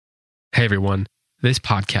Hey everyone, this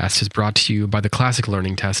podcast is brought to you by the Classic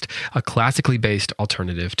Learning Test, a classically based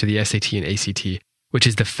alternative to the SAT and ACT, which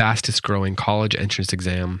is the fastest growing college entrance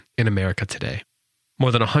exam in America today.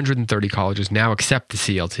 More than 130 colleges now accept the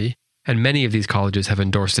CLT, and many of these colleges have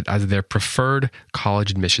endorsed it as their preferred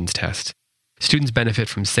college admissions test. Students benefit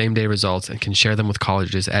from same-day results and can share them with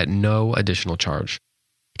colleges at no additional charge.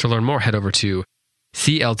 To learn more, head over to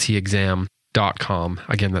cltexam.com.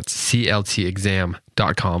 Again, that's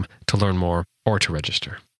cltexam.com to learn more or to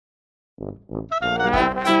register.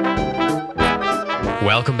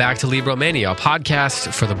 Welcome back to Libromania, a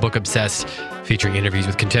podcast for the book obsessed, featuring interviews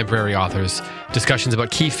with contemporary authors, discussions about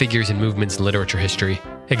key figures and movements in literature history,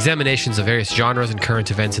 examinations of various genres and current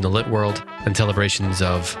events in the lit world, and celebrations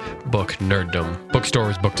of book nerddom,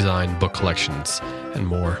 bookstores, book design, book collections, and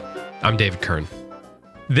more. I'm David Kern.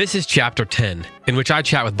 This is Chapter 10, in which I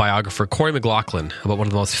chat with biographer Corey McLaughlin about one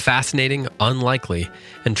of the most fascinating, unlikely,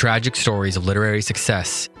 and tragic stories of literary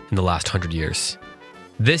success in the last 100 years.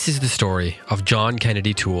 This is the story of John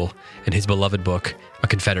Kennedy Toole and his beloved book, A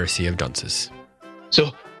Confederacy of Dunces.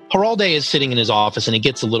 So Haralde is sitting in his office and he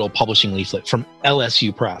gets a little publishing leaflet from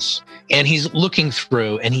LSU Press. And he's looking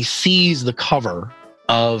through and he sees the cover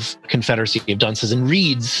of Confederacy of Dunces and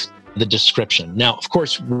reads the description. Now, of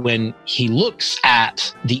course, when he looks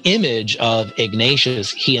at the image of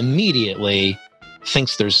Ignatius, he immediately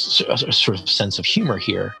thinks there's a sort of sense of humor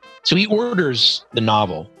here. So he orders the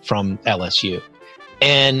novel from LSU.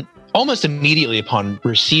 And almost immediately upon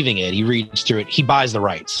receiving it, he reads through it, he buys the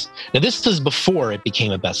rights. Now, this is before it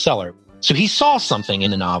became a bestseller. So he saw something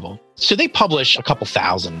in the novel. So they publish a couple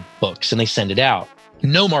thousand books and they send it out.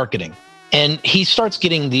 No marketing. And he starts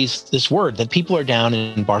getting this word that people are down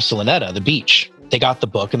in Barceloneta, the beach. They got the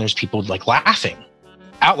book and there's people like laughing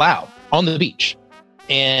out loud on the beach.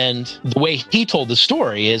 And the way he told the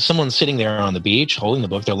story is someone's sitting there on the beach holding the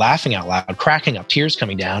book. They're laughing out loud, cracking up, tears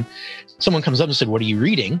coming down. Someone comes up and said, "What are you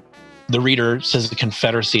reading?" The reader says, "The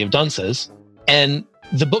Confederacy of Dunces." And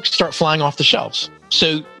the books start flying off the shelves.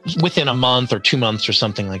 So within a month or 2 months or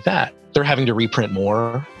something like that, they're having to reprint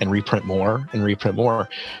more and reprint more and reprint more.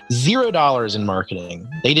 $0 in marketing.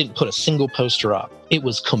 They didn't put a single poster up. It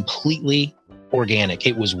was completely organic.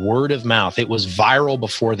 It was word of mouth. It was viral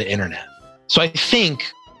before the internet. So I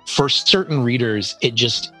think for certain readers,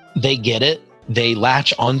 they get it, they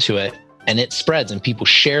latch onto it, and it spreads and people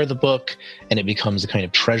share the book and it becomes a kind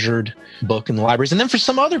of treasured book in the libraries. And then for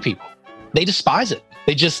some other people, they despise it.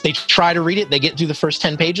 They try to read it. They get through the first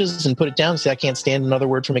 10 pages and put it down and say, "I can't stand another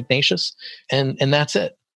word from Ignatius." And that's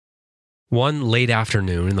it. One late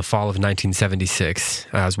afternoon in the fall of 1976,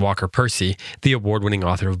 as Walker Percy, the award-winning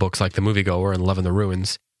author of books like The Moviegoer and Love in the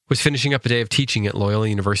Ruins, was finishing up a day of teaching at Loyola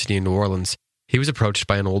University in New Orleans, he was approached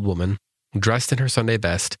by an old woman, dressed in her Sunday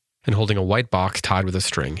best and holding a white box tied with a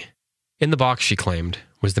string. In the box, she claimed,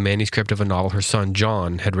 was the manuscript of a novel her son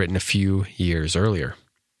John had written a few years earlier.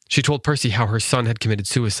 She told Percy how her son had committed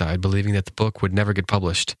suicide, believing that the book would never get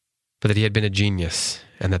published, but that he had been a genius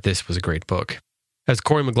and that this was a great book. As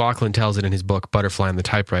Corey McLaughlin tells it in his book Butterfly and the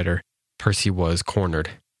Typewriter, Percy was cornered.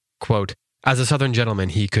 Quote, "As a Southern gentleman,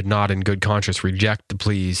 he could not in good conscience reject the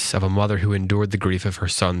pleas of a mother who endured the grief of her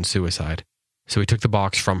son's suicide. So he took the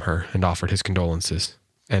box from her and offered his condolences."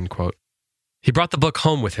 End quote. He brought the book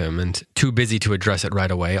home with him and, too busy to address it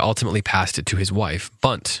right away, ultimately passed it to his wife,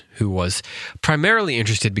 Bunt, who was primarily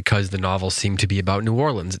interested because the novel seemed to be about New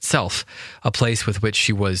Orleans itself, a place with which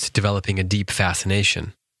she was developing a deep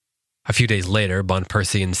fascination. A few days later, Bunt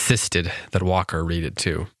Percy insisted that Walker read it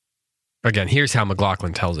too. Again, here's how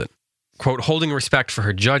McLaughlin tells it. Quote, "Holding respect for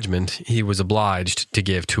her judgment, he was obliged to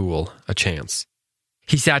give Toole a chance.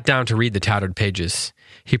 He sat down to read the tattered pages.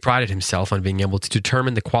 He prided himself on being able to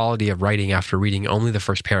determine the quality of writing after reading only the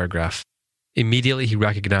first paragraph. Immediately, he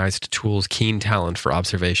recognized Toole's keen talent for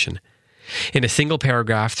observation. In a single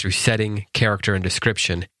paragraph, through setting, character, and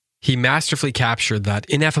description, he masterfully captured that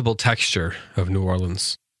ineffable texture of New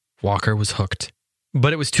Orleans. Walker was hooked.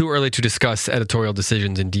 But it was too early to discuss editorial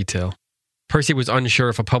decisions in detail. Percy was unsure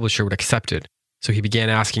if a publisher would accept it, so he began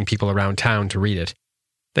asking people around town to read it.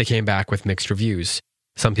 They came back with mixed reviews.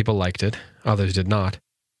 Some people liked it, others did not.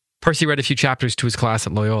 Percy read a few chapters to his class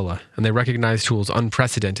at Loyola, and they recognized Toole's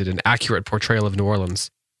unprecedented and accurate portrayal of New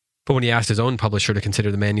Orleans. But when he asked his own publisher to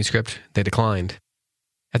consider the manuscript, they declined.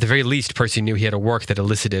 At the very least, Percy knew he had a work that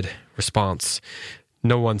elicited response.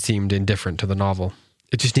 No one seemed indifferent to the novel.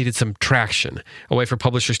 It just needed some traction, a way for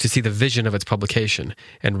publishers to see the vision of its publication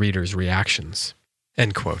and readers' reactions.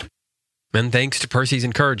 End quote. And thanks to Percy's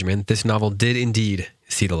encouragement, this novel did indeed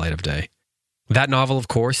see the light of day. That novel, of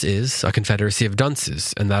course, is A Confederacy of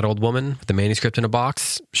Dunces, and that old woman with the manuscript in a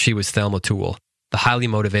box, she was Thelma Toole, the highly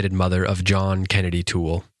motivated mother of John Kennedy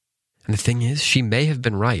Toole. And the thing is, she may have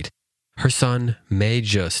been right. Her son may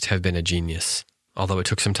just have been a genius, although it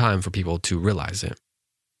took some time for people to realize it.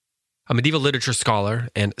 A medieval literature scholar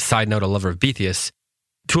and, side note, a lover of Boethius,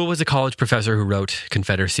 Toole was a college professor who wrote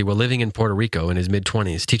Confederacy while living in Puerto Rico in his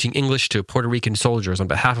mid-20s, teaching English to Puerto Rican soldiers on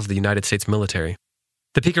behalf of the United States military.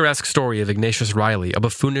 The picaresque story of Ignatius Riley, a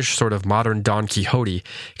buffoonish sort of modern Don Quixote,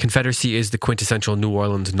 Confederacy is the quintessential New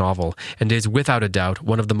Orleans novel and is, without a doubt,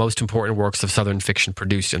 one of the most important works of Southern fiction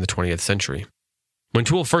produced in the 20th century. When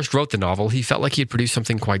Toole first wrote the novel, he felt like he had produced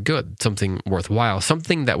something quite good, something worthwhile,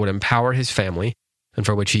 something that would empower his family and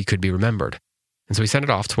for which he could be remembered. And so he sent it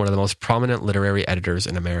off to one of the most prominent literary editors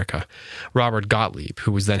in America, Robert Gottlieb,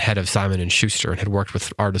 who was then head of Simon & Schuster and had worked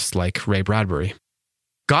with artists like Ray Bradbury.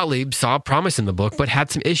 Gottlieb saw promise in the book, but had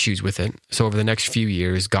some issues with it. So over the next few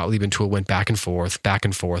years, Gottlieb and Toole went back and forth,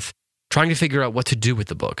 trying to figure out what to do with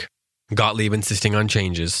the book. Gottlieb insisting on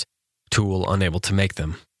changes, Toole unable to make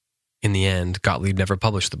them. In the end, Gottlieb never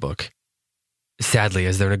published the book. Sadly,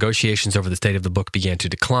 as their negotiations over the state of the book began to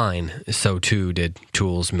decline, so too did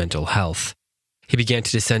Toole's mental health. He began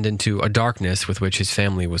to descend into a darkness with which his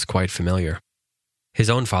family was quite familiar. His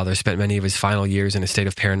own father spent many of his final years in a state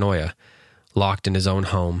of paranoia, locked in his own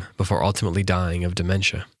home before ultimately dying of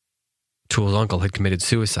dementia. Toole's uncle had committed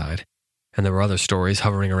suicide, and there were other stories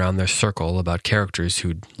hovering around their circle about characters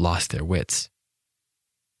who'd lost their wits.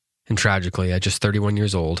 And tragically, at just 31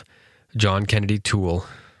 years old, John Kennedy Toole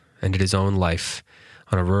ended his own life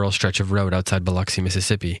on a rural stretch of road outside Biloxi,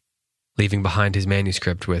 Mississippi, leaving behind his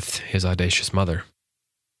manuscript with his audacious mother.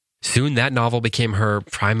 Soon that novel became her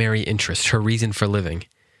primary interest, her reason for living.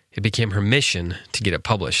 It became her mission to get it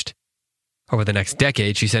published. Over the next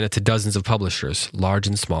decade, she sent it to dozens of publishers, large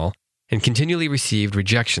and small, and continually received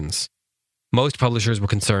rejections. Most publishers were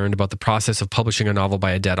concerned about the process of publishing a novel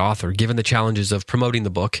by a dead author, given the challenges of promoting the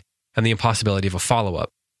book and the impossibility of a follow-up.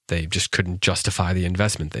 They just couldn't justify the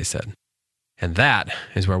investment, they said. And that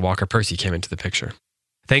is where Walker Percy came into the picture.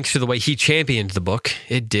 Thanks to the way he championed the book,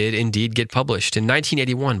 it did indeed get published in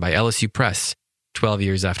 1981 by LSU Press, 12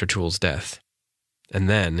 years after Toole's death. And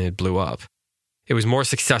then it blew up. It was more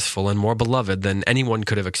successful and more beloved than anyone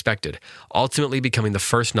could have expected, ultimately becoming the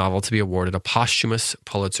first novel to be awarded a posthumous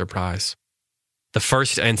Pulitzer Prize. The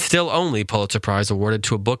first and still only Pulitzer Prize awarded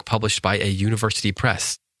to a book published by a university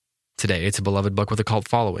press. Today, it's a beloved book with a cult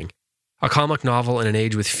following. A comic novel in an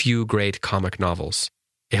age with few great comic novels.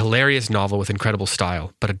 A hilarious novel with incredible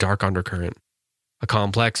style, but a dark undercurrent. A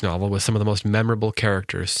complex novel with some of the most memorable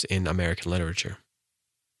characters in American literature.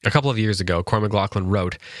 A couple of years ago, Corey McLaughlin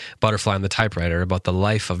wrote Butterfly on the Typewriter about the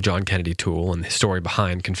life of John Kennedy Toole and the story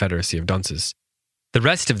behind Confederacy of Dunces. The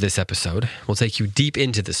rest of this episode will take you deep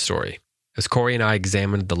into this story, as Corey and I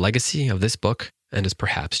examined the legacy of this book and its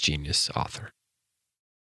perhaps genius author.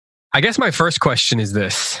 I guess my first question is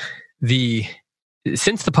this.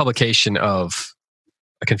 Since the publication of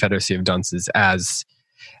A Confederacy of Dunces, as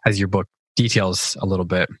your book details a little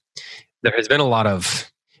bit, there has been a lot of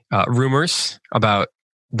rumors about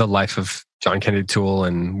the life of John Kennedy Toole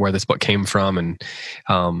and where this book came from. And,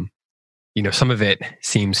 some of it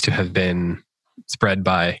seems to have been spread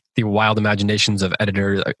by the wild imaginations of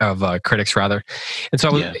critics rather. And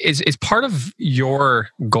so is part of your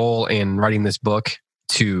goal in writing this book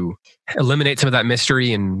to eliminate some of that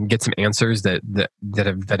mystery and get some answers that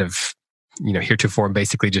have heretofore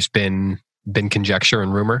basically just been conjecture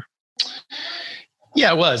and rumor?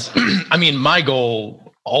 Yeah, it was. I mean, my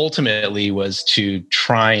goal ultimately was to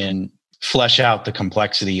try and flesh out the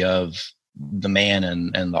complexity of the man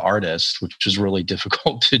and the artist, which was really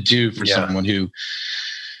difficult to do for someone who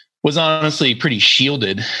was honestly pretty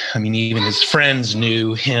shielded. I mean, even his friends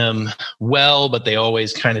knew him well, but they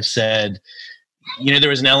always kind of said, there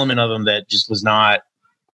was an element of him that just was not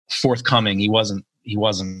forthcoming. He wasn't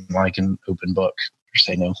like an open book, per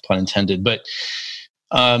se, no pun intended. But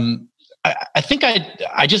I think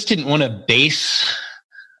I just didn't want to base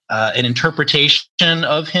an interpretation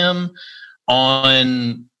of him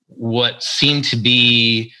on what seemed to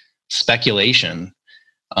be speculation.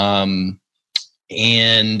 And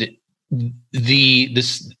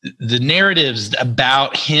the narratives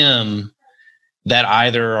about him that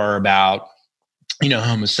either are about,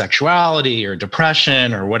 homosexuality or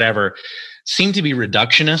depression or whatever, seem to be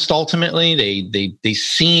reductionist ultimately. They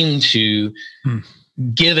seem to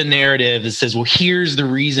give a narrative that says, well, here's the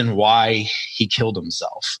reason why he killed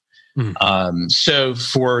himself. So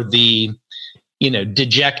for the,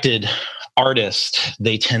 dejected artist,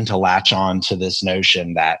 they tend to latch on to this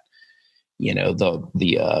notion that,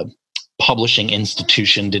 the publishing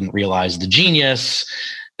institution didn't realize the genius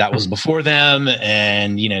that was before them.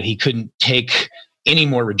 And, he couldn't take any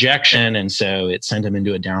more rejection, and so it sent him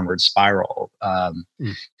into a downward spiral.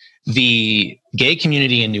 The gay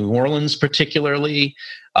community in New Orleans, particularly,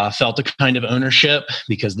 felt a kind of ownership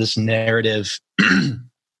because this narrative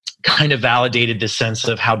kind of validated this sense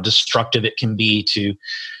of how destructive it can be to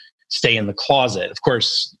stay in the closet. Of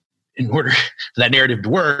course, in order for that narrative to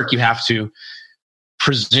work, you have to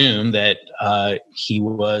presume that he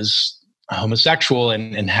was homosexual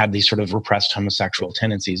and had these sort of repressed homosexual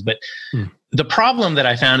tendencies. But the problem that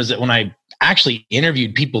I found is that when I actually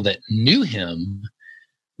interviewed people that knew him,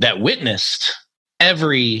 that witnessed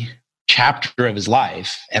every chapter of his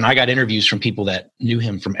life, and I got interviews from people that knew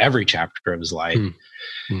him from every chapter of his life,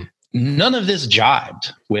 none of this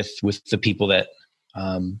jibed with the people that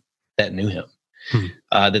that knew him.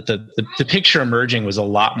 That the picture emerging was a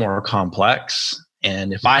lot more complex.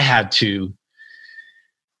 And if I had to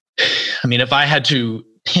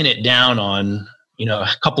pin it down on, a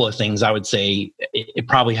couple of things, I would say it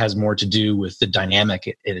probably has more to do with the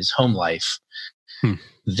dynamic in his home life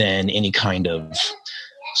than any kind of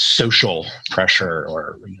social pressure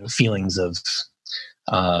or feelings of,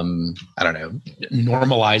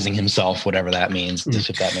 normalizing himself, whatever that means,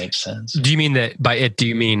 if that makes sense. Do you mean that by it, do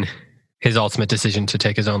you mean his ultimate decision to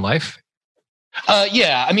take his own life?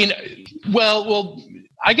 Yeah. I mean, well,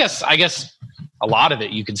 I guess a lot of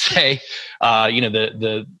it you could say,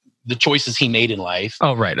 the choices he made in life.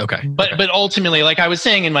 Oh, right. Okay. But ultimately, like I was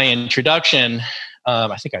saying in my introduction,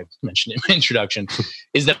 I think I mentioned it in my introduction,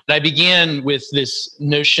 is that I began with this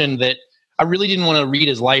notion that I really didn't want to read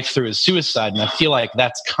his life through his suicide. And I feel like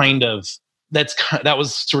that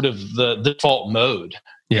was sort of the default mode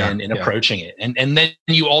in approaching it. And then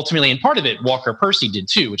you ultimately, and part of it, Walker Percy did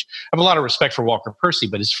too, which I have a lot of respect for Walker Percy,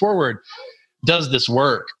 but his foreword does this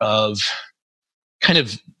work of kind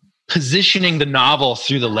of positioning the novel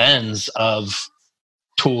through the lens of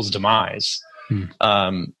Toole's demise.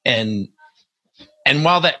 And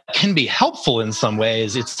while that can be helpful in some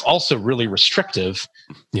ways, it's also really restrictive.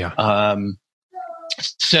 Yeah.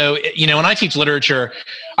 So, when I teach literature,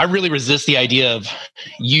 I really resist the idea of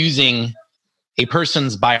using a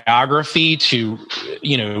person's biography to,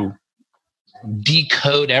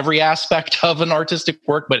 decode every aspect of an artistic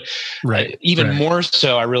work. But even more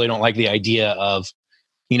so, I really don't like the idea of,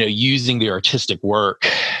 using the artistic work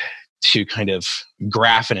to kind of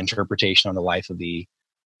graph an interpretation on the life of the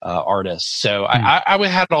artist. So I would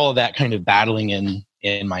have all of that kind of battling in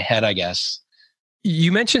my head, I guess.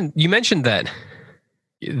 You mentioned that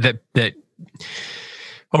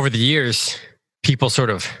over the years, people sort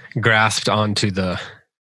of grasped onto the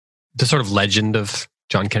sort of legend of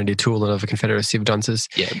John Kennedy Toole and of a Confederacy of Dunces.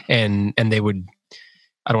 Yeah. And they would,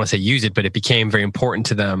 I don't want to say use it, but it became very important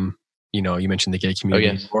to them. You mentioned the gay community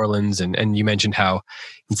in New Orleans, and you mentioned how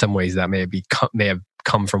in some ways that may have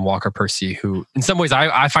come from Walker Percy, who in some ways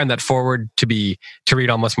I find that forward to read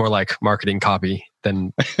almost more like marketing copy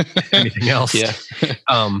than anything else. Yeah.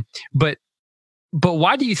 But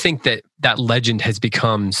why do you think that legend has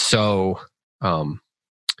become so, why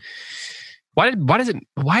has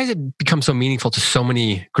it become so meaningful to so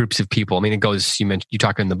many groups of people? I mean, it goes, you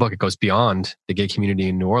talk in the book, it goes beyond the gay community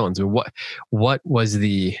in New Orleans. I mean,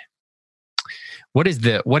 what is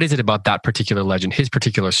it about that particular legend, his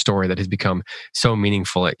particular story, that has become so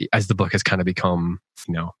meaningful as the book has kind of become,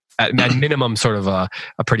 at minimum, sort of a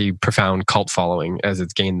pretty profound cult following as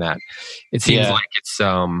it's gained that? It seems like it's,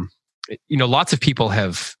 lots of people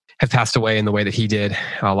have passed away in the way that he did.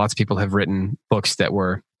 Lots of people have written books that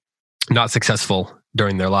were not successful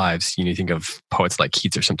during their lives. You think of poets like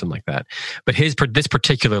Keats or something like that. But this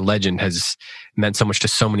particular legend has meant so much to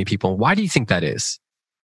so many people. Why do you think that is?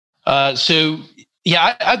 I've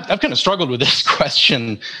kind of struggled with this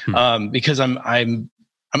question because I'm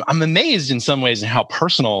amazed in some ways in how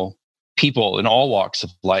personal people in all walks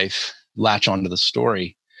of life latch onto the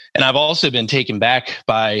story. And I've also been taken back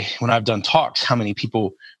by, when I've done talks, how many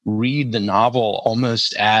people read the novel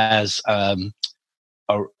almost as a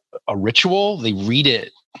ritual. They read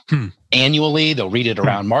it annually. They'll read it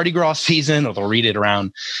around Mardi Gras season, or they'll read it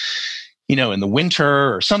around, in the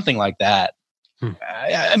winter or something like that.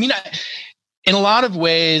 I mean, in a lot of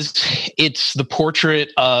ways, it's the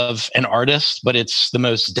portrait of an artist, but it's the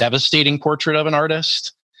most devastating portrait of an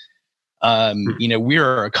artist.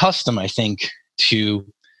 We're accustomed, I think, to,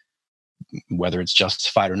 whether it's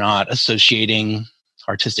justified or not, associating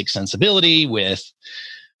artistic sensibility with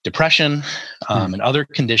depression and other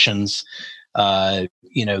conditions.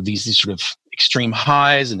 These sort of extreme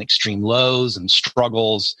highs and extreme lows and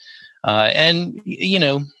struggles, and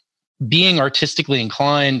being artistically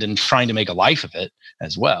inclined and trying to make a life of it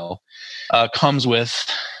as well, comes with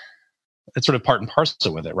it's sort of part and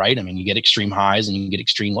parcel with it, right? I mean, you get extreme highs and you get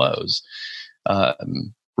extreme lows.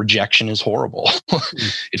 Rejection is horrible.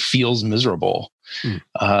 It feels miserable.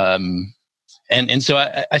 And so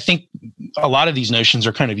I think a lot of these notions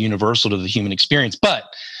are kind of universal to the human experience, but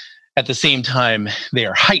at the same time, they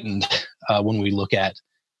are heightened when we look at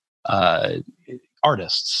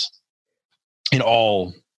artists in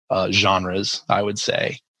all genres, I would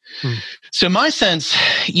say. So my sense,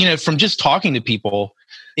 from just talking to people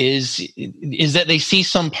is that they see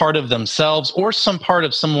some part of themselves or some part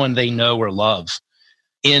of someone they know or love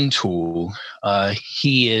in Toole.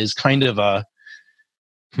 He is kind of a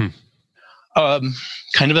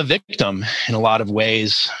victim in a lot of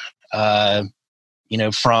ways,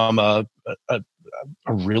 from a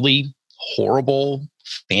really horrible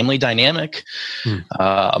family dynamic,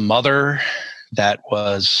 a mother that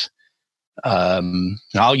was,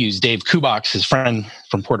 I'll use Dave Kubox, his friend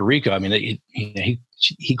from Puerto Rico. I mean,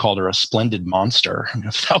 he called her a splendid monster. I mean,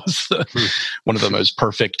 that was one of the most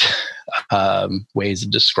perfect ways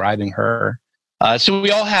of describing her. So we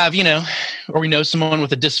all have, or we know someone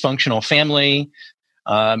with a dysfunctional family,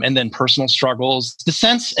 and then personal struggles. The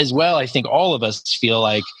sense as well, I think all of us feel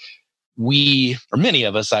like or many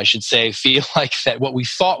of us, I should say, feel like that what we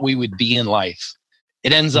thought we would be in life,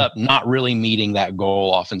 it ends up not really meeting that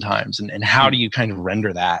goal oftentimes. And how do you kind of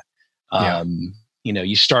render that?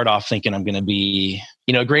 You start off thinking, I'm going to be,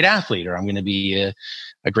 a great athlete, or I'm going to be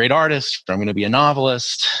a great artist, or I'm going to be a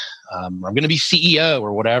novelist, I'm going to be CEO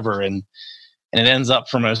or whatever. And it ends up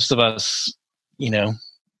for most of us,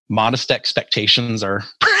 modest expectations are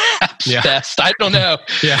perhaps best. I don't know.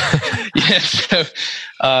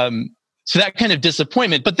 So that kind of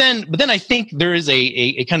disappointment. But then I think there is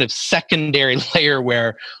a kind of secondary layer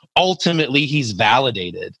where ultimately he's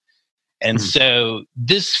validated. And so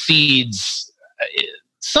this feeds,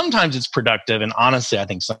 sometimes it's productive. And honestly, I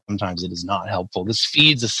think sometimes it is not helpful. This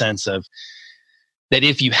feeds a sense of that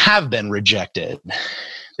if you have been rejected,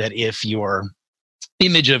 that if your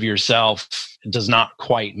image of yourself does not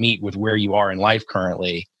quite meet with where you are in life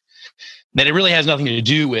currently, that it really has nothing to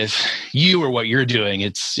do with you or what you're doing.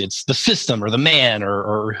 It's the system or the man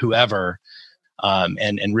or whoever.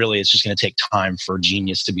 And really it's just going to take time for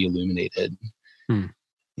genius to be illuminated.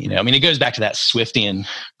 It goes back to that Swiftian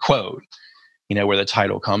quote, where the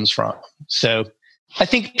title comes from. So I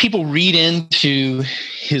think people read into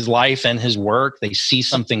his life and his work. They see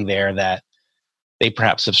something there that they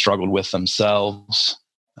perhaps have struggled with themselves.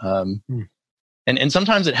 And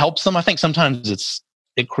sometimes it helps them. I think sometimes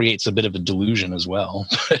it creates a bit of a delusion as well.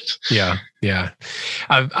 Yeah.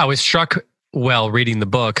 I was struck reading the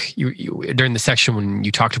book you during the section when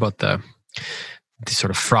you talked about the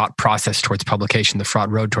sort of fraught process towards publication, the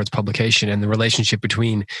fraught road towards publication, and the relationship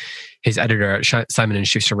between his editor at Simon &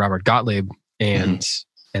 Schuster, Robert Gottlieb, and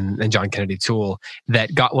John Kennedy Toole,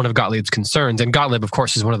 that got one of Gottlieb's concerns. And Gottlieb, of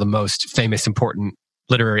course, is one of the most famous, important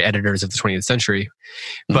literary editors of the 20th century.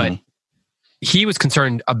 But he was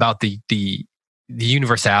concerned about the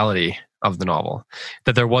universality of the novel,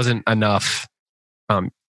 that there wasn't enough, I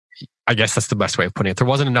guess that's the best way of putting it. There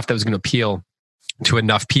wasn't enough that was going to appeal to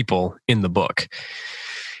enough people in the book.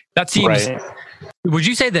 That seems... Right. Would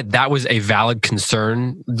you say that was a valid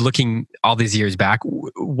concern looking all these years back?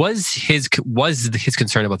 Was his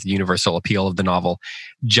concern about the universal appeal of the novel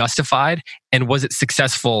justified? And was it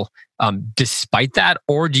successful despite that?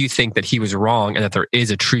 Or do you think that he was wrong and that there is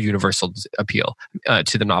a true universal appeal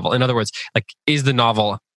to the novel? In other words, is the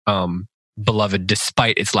novel beloved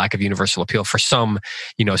despite its lack of universal appeal for some,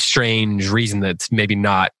 strange reason that's maybe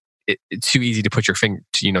not it's too easy to put your finger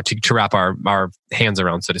to wrap our hands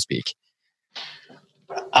around, so to speak?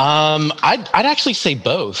 I'd actually say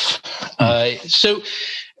both. I'll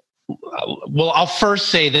first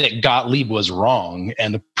say that Gottlieb was wrong,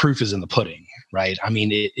 and the proof is in the pudding, right? I mean,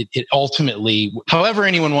 it ultimately, however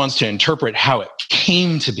anyone wants to interpret how it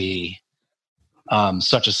came to be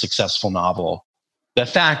such a successful novel, the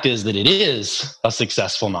fact is that it is a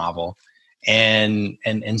successful novel, and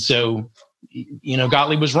so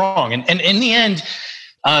Gottlieb was wrong, and in the end,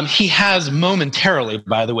 he has momentarily,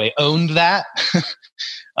 by the way, owned that.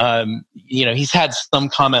 He's had some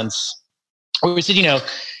comments where he said,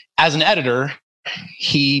 as an editor,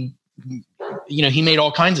 he made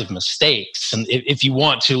all kinds of mistakes. And if you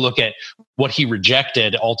want to look at what he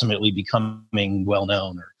rejected, ultimately becoming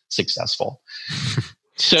well-known or successful.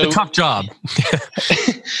 So it's a tough job.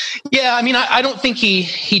 Yeah. I mean, I don't think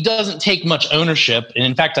he doesn't take much ownership. And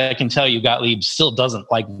in fact, I can tell you Gottlieb still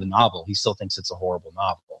doesn't like the novel. He still thinks it's a horrible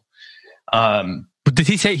novel. But did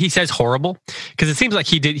he say he says horrible? Because it seems like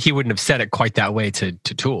he wouldn't have said it quite that way to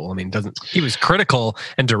Toole. I mean, he was critical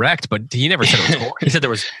and direct, but he never said it was horrible. He said there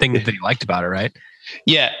was things that he liked about it, right?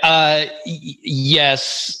 Yeah.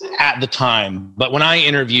 Yes, at the time. But when I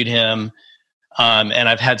interviewed him, and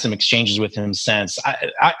I've had some exchanges with him since,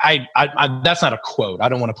 I that's not a quote. I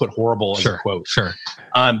don't want to put horrible as a quote. Sure.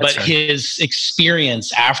 But his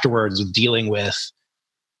experience afterwards with dealing with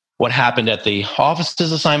what happened at the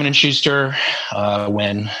offices of Simon & Schuster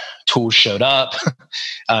when Toole showed up.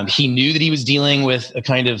 He knew that he was dealing with a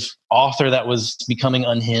kind of author that was becoming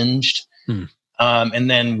unhinged. And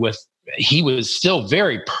then he was still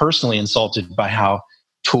very personally insulted by how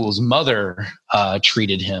Toole's mother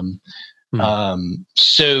treated him. So, in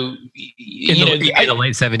the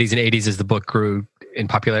late 70s and 80s as the book grew in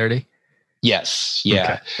popularity? Yes.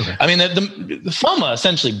 Yeah. Okay. I mean, the Thelma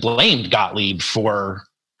essentially blamed Gottlieb for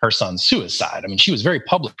her son's suicide. I mean, she was very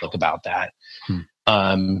public about that.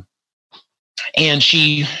 And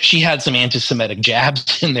she had some anti-Semitic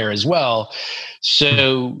jabs in there as well.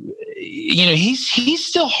 So, he's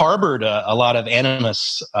still harbored a lot of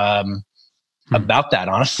animus about that,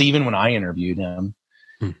 honestly, even when I interviewed him.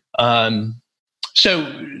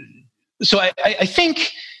 So I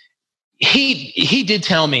think he did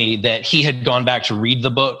tell me that he had gone back to read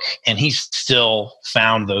the book and he still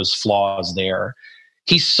found those flaws there.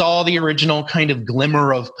 He saw the original kind of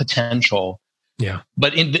glimmer of potential. Yeah.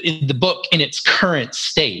 But in the book, in its current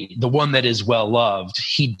state, the one that is well loved,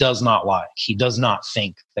 he does not like. He does not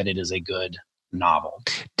think that it is a good novel.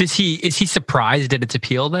 Is he surprised at its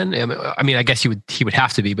appeal then? I mean, I guess he would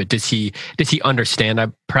have to be, but does he understand?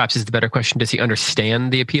 Perhaps is the better question. Does he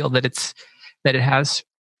understand the appeal that it has?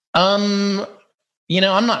 I'm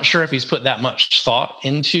not sure if he's put that much thought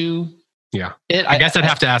into. Yeah, I guess I'd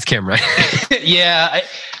have to ask him, right? Yeah,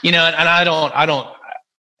 and I don't.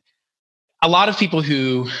 A lot of people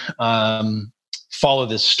who follow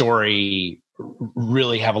this story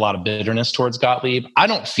really have a lot of bitterness towards Gottlieb. I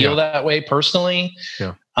don't feel that way personally.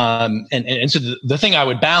 Yeah. And so the thing I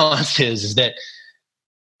would balance is that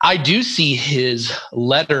I do see his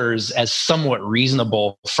letters as somewhat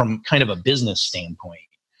reasonable from kind of a business standpoint.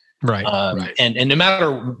 Right. Right. And no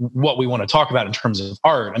matter what we want to talk about in terms of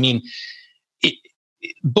art, I mean,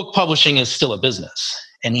 book publishing is still a business,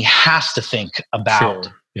 and he has to think about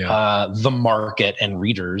the market and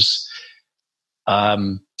readers.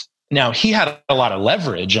 Now, he had a lot of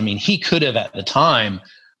leverage. I mean, he could have at the time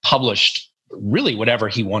published really whatever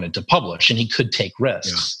he wanted to publish, and he could take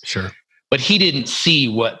risks. Yeah, sure. But he didn't see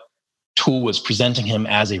what Toole was presenting him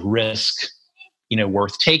as a risk,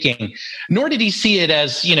 worth taking, nor did he see it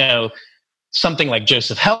as, something like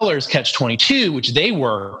Joseph Heller's Catch-22, which they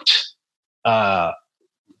worked, hand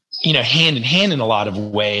in hand in a lot of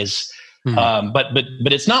ways. But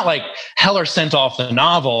it's not like Heller sent off the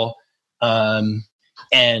novel,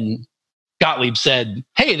 and Gottlieb said,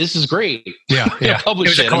 "Hey, this is great." Yeah.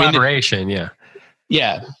 Publish it was a collaboration. Yeah.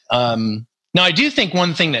 Now, I do think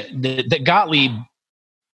one thing that Gottlieb,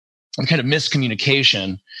 the kind of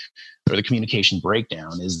miscommunication or the communication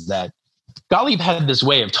breakdown, is that Gottlieb had this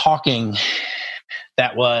way of talking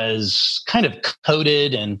that was kind of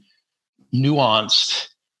coded and nuanced,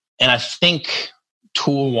 and I think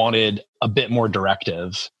Toole wanted a bit more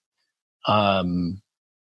directive. And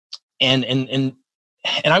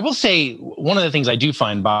I will say one of the things I do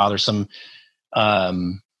find bothersome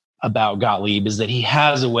about Gottlieb is that he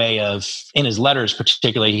has a way of, in his letters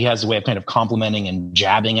particularly, he has a way of kind of complimenting and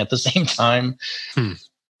jabbing at the same time.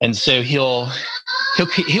 And so he'll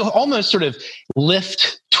almost sort of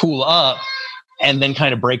lift Toole up and then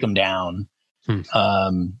kind of break him down, at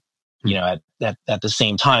the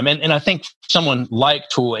same time. And I think someone like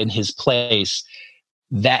Toole in his place,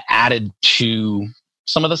 that added to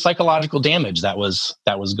some of the psychological damage that was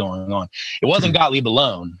going on. It wasn't Gottlieb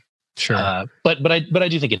alone. Sure. But I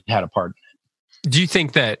do think it had a part in it. Do you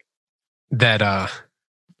think that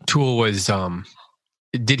Toole was,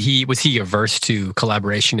 was he averse to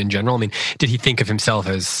collaboration in general? I mean, did he think of himself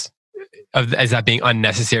as that being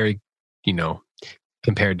unnecessary,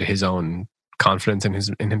 compared to his own confidence in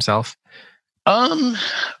himself? I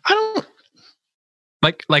don't.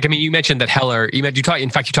 I mean, you mentioned that Heller. You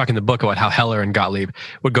talk in the book about how Heller and Gottlieb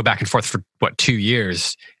would go back and forth for 2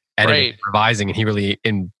 years, editing, revising, and he really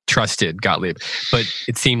entrusted Gottlieb. But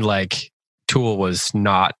it seemed like Toole was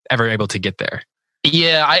not ever able to get there.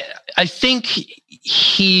 Yeah, I think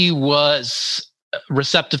he was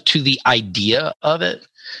receptive to the idea of it.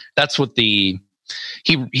 That's what he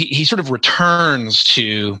sort of returns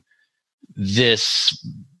to this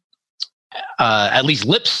at least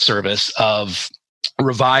lip service of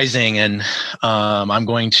revising, and I'm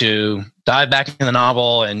going to dive back in the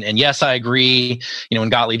novel. And yes, I agree. When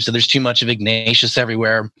Gottlieb said there's too much of Ignatius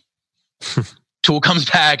everywhere, Toole comes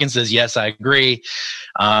back and says, yes, I agree.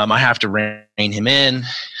 I have to rein him in.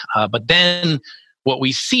 But then what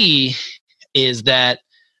we see is that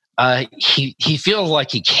he feels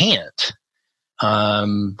like he can't.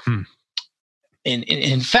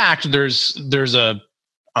 In fact, there's a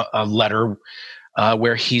letter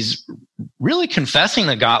where he's really confessing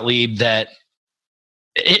to Gottlieb that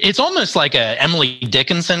it's almost like a Emily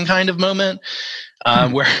Dickinson kind of moment,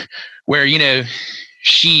 where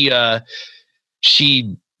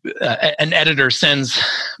an editor sends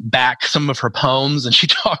back some of her poems, and she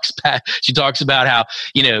talks about how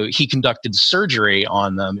he conducted surgery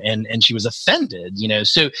on them, and she was offended,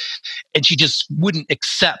 and she just wouldn't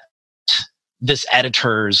accept this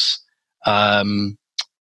editor's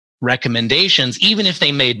recommendations, even if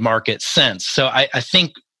they made market sense. So I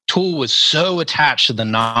think Toole was so attached to the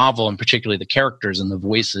novel, and particularly the characters and the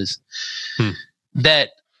voices, that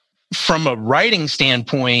from a writing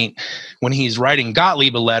standpoint, when he's writing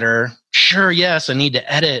Gottlieb a letter, sure, yes, I need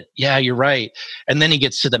to edit. Yeah, you're right. And then he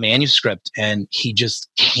gets to the manuscript and he just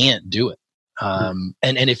can't do it. And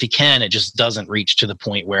if he can, it just doesn't reach to the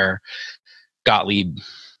point where Gottlieb,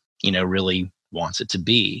 really wants it to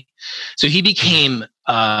be. So he became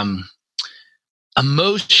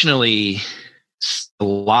emotionally,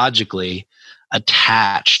 logically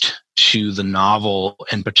attached to the novel,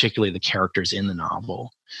 and particularly the characters in the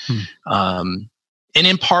novel. And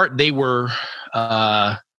in part, they were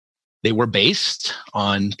based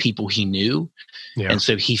on people he knew. Yeah. And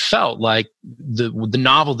so he felt like the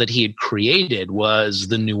novel that he had created was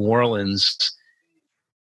the New Orleans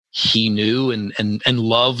he knew and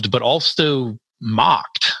loved, but also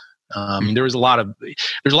mocked. There's a lot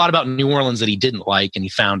about New Orleans that he didn't like and he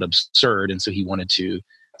found absurd, and so he wanted to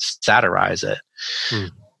satirize it.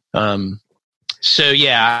 So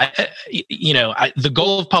yeah, the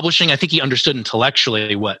goal of publishing, I think he understood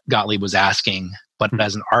intellectually what Gottlieb was asking, but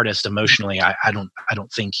as an artist, emotionally, I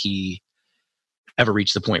don't think he ever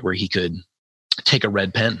reached the point where he could take a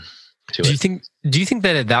red pen to it. Do you think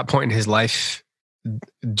that at that point in his life,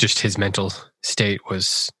 just his mental state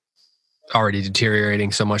was already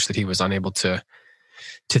deteriorating so much that he was unable to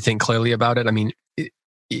think clearly about it? I mean,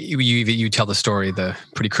 you tell the story, the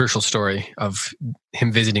pretty crucial story of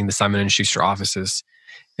him visiting the Simon & Schuster offices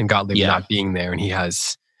and Gottlieb not being there, and he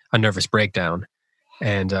has a nervous breakdown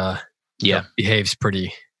and behaves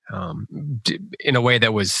pretty in a way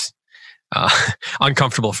that was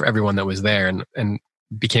uncomfortable for everyone that was there, and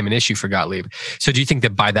became an issue for Gottlieb. So do you think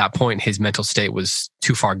that by that point his mental state was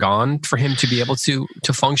too far gone for him to be able to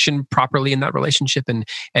function properly in that relationship, and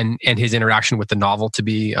his interaction with the novel to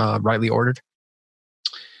be rightly ordered?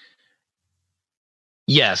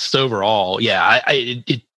 Yes, overall, yeah.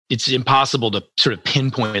 It's impossible to sort of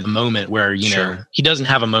pinpoint the moment where he doesn't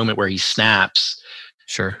have a moment where he snaps.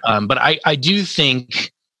 Sure, but I do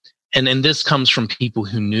think, and this comes from people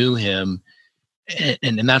who knew him,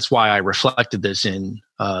 and that's why I reflected this in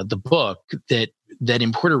the book, that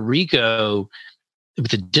in Puerto Rico,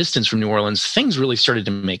 with the distance from New Orleans, things really started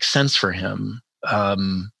to make sense for him,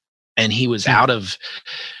 and he was out of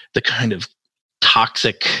the kind of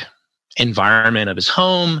toxic environment of his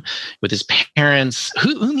home with his parents,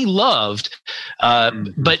 whom he loved,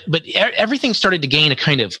 but everything started to gain a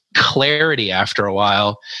kind of clarity after a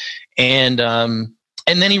while, and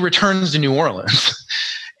then he returns to New Orleans,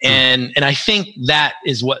 and I think that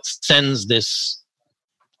is what sends this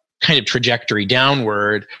kind of trajectory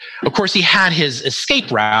downward. Of course, he had his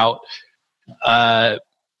escape route, but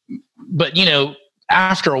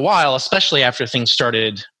after a while, especially after things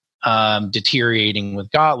started deteriorating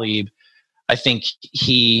with Gottlieb, I think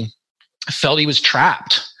he felt he was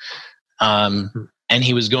trapped, and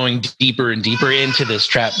he was going deeper and deeper into this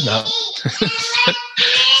trap. No,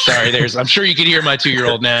 sorry. I'm sure you can hear my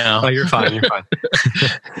 2-year-old now. Oh, you're fine. You're fine.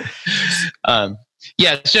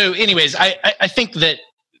 Yeah. So, anyways, I think that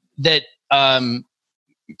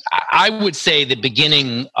I would say the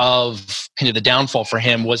beginning of kind of the downfall for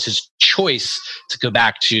him was his choice to go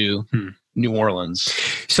back to New Orleans.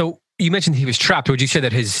 So you mentioned he was trapped. Would you say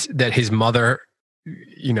that his mother,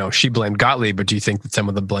 she blamed Gottlieb, but do you think that some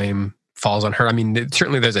of the blame falls on her? I mean,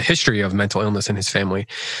 certainly there's a history of mental illness in his family,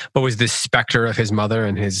 but was this specter of his mother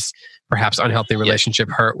and his perhaps unhealthy relationship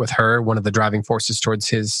with her one of the driving forces towards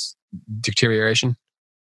his deterioration?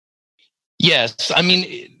 Yes. I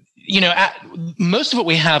mean, most of what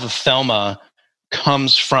we have of Thelma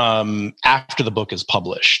comes from after the book is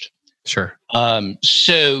published. Sure.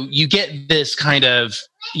 So you get this kind of,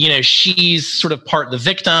 she's sort of part the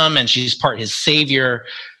victim and she's part his savior.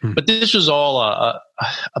 But this was all a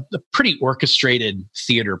pretty orchestrated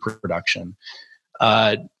theater production.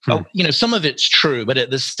 Some of it's true, but at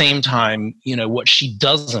the same time, what she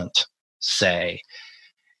doesn't say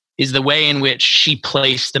is the way in which she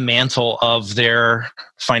placed the mantle of their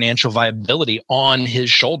financial viability on his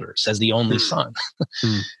shoulders as the only son.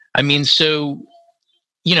 I mean, so,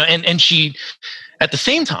 and she, at the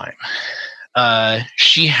same time,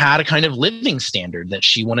 she had a kind of living standard that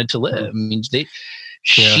she wanted to live. I mean,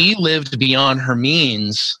 she lived beyond her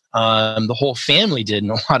means. The whole family did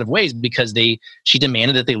in a lot of ways because she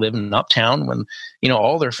demanded that they live in uptown when,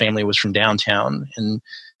 all their family was from downtown. And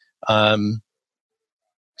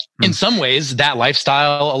in some ways that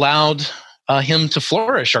lifestyle allowed him to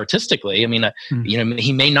flourish artistically. I mean,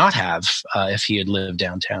 he may not have if he had lived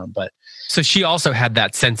downtown, but. So she also had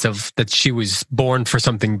that sense of that she was born for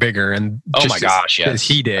something bigger, and oh my gosh, yes, as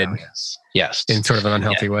he did, yes, in sort of an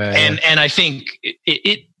unhealthy way. And I think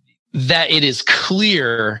it is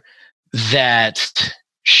clear that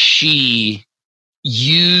she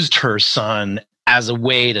used her son as a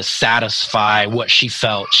way to satisfy what she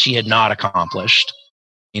felt she had not accomplished.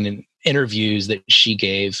 In interviews that she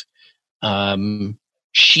gave,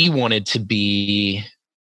 she wanted to be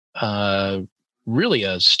really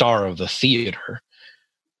a star of the theater.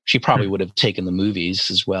 She probably would have taken the movies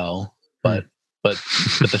as well, but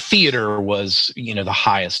the theater was, the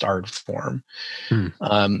highest art form.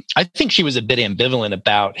 I think she was a bit ambivalent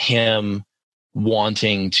about him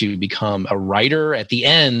wanting to become a writer. At the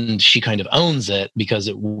end, she kind of owns it because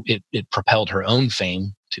it propelled her own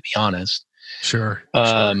fame, to be honest. Sure.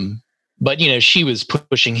 But she was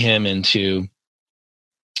pushing him into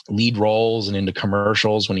lead roles and into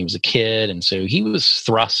commercials when he was a kid, and so he was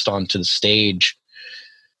thrust onto the stage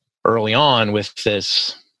early on with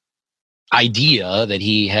this idea that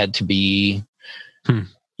he had to be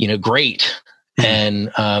great.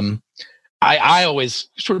 And I always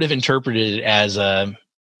sort of interpreted it as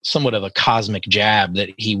somewhat of a cosmic jab that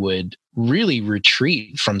he would really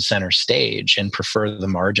retreat from center stage and prefer the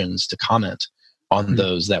margins to comment on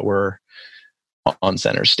those that were on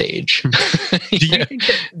center stage.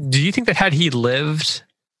 Do you think that had he lived,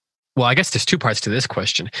 well, I guess there's two parts to this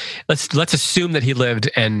question. Let's assume that he lived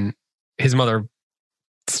and his mother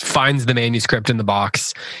finds the manuscript in the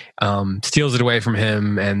box, steals it away from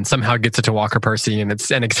him, and somehow gets it to Walker Percy, and it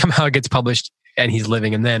somehow gets published, and he's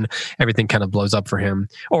living, and then everything kind of blows up for him,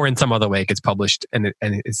 or in some other way it gets published and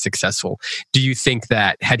it's successful. Do you think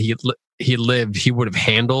that had he lived, he would have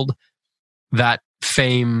handled that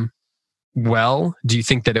fame well? Do you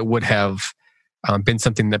think that it would have been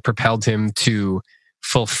something that propelled him to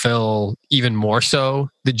fulfill even more so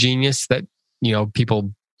the genius that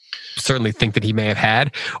people certainly think that he may have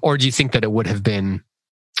had? Or do you think that it would have been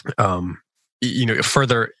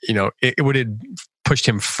further, it would have pushed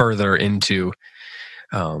him further into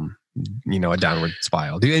a downward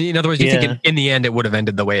spiral? In other words, do you think in the end it would have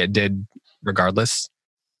ended the way it did regardless?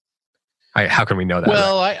 How can we know that?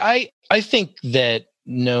 Well, I think that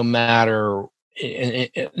no matter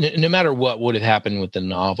what would have happened with the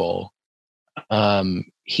novel,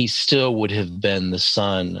 he still would have been the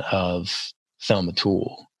son of Thelma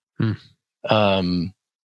Toole. And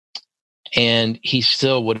he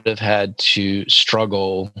still would have had to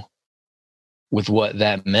struggle with what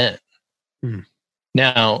that meant.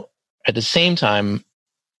 Now, at the same time,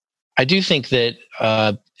 I do think that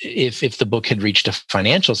if the book had reached a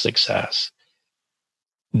financial success,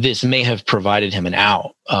 this may have provided him an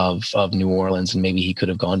out of New Orleans, and maybe he could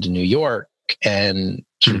have gone to New York and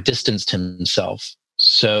sort of distanced himself.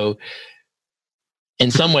 So in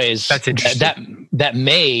some ways, that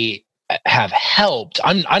may have helped.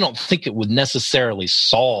 I don't think it would necessarily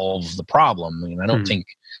solve the problem. I mean, I don't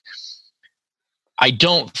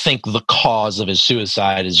think the cause of his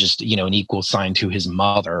suicide is just, an equal sign to his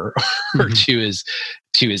mother or to his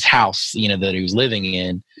house, that he was living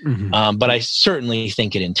in. But I certainly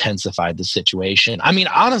think it intensified the situation. I mean,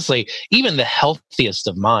 honestly, even the healthiest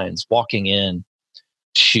of minds walking in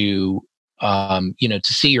to, to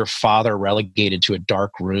see your father relegated to a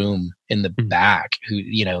dark room in the back, who,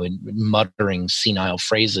 muttering senile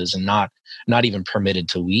phrases and not even permitted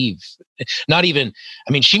to leave.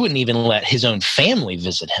 She wouldn't even let his own family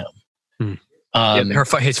visit him.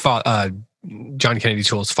 His father, John Kennedy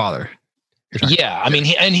Toole's father. Yeah. I mean,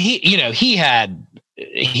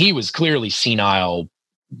 he was clearly senile.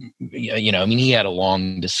 He had a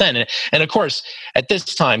long descent. And of course, at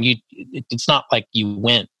this time, it's not like you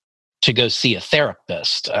went to go see a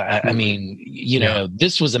therapist. I mean,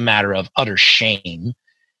 this was a matter of utter shame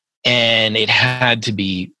and it had to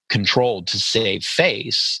be controlled to save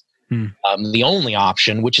face. The only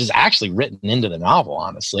option, which is actually written into the novel,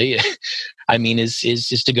 honestly, I mean, is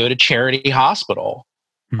to go to Charity Hospital.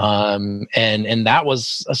 And that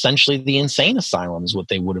was essentially the insane asylum is what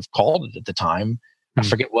they would have called it at the time. I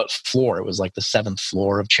forget what floor. It was like the 7th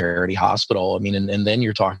floor of Charity Hospital. I mean, and then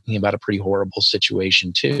you're talking about a pretty horrible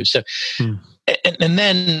situation too. So, and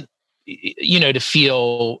then, you know, to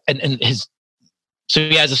feel, so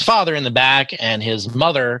he has his father in the back and his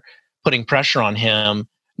mother putting pressure on him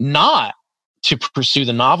not to pursue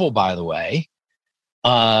the novel, by the way,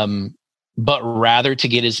 but rather to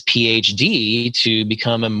get his PhD to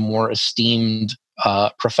become a more esteemed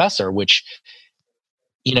professor, which,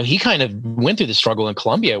 you know, he kind of went through the struggle in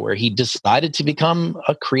Columbia where he decided to become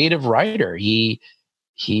a creative writer. He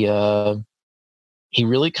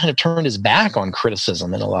really kind of turned his back on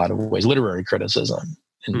criticism in a lot of ways, literary criticism,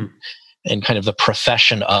 and kind of the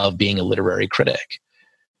profession of being a literary critic.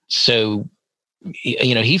 So,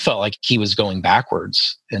 you know, he felt like he was going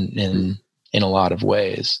backwards in a lot of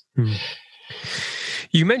ways.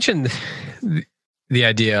 You mentioned the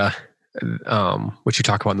idea, which you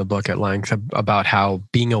talk about in the book at length, about how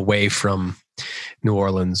being away from New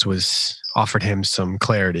Orleans offered him some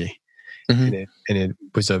clarity, and it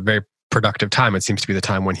was a very productive time. It seems to be the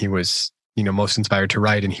time when he was, you know, most inspired to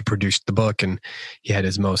write, and he produced the book, and he had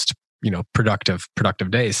his most, you know, productive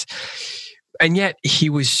days. And yet he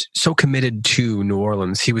was so committed to New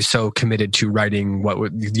Orleans. He was so committed to writing what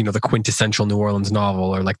would, you know, the quintessential New Orleans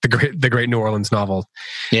novel, or like the great New Orleans novel.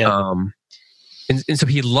 Yeah. And so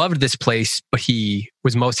he loved this place, but he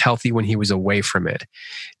was most healthy when he was away from it.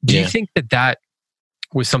 Do you think that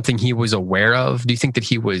was something he was aware of? Do you think that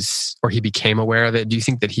he became aware of it? Do you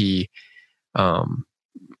think that he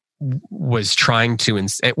was trying to,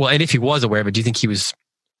 and if he was aware of it, do you think he was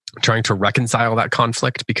trying to reconcile that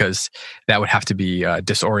conflict? Because that would have to be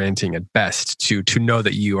disorienting at best to know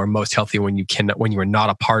that you are most healthy when you are not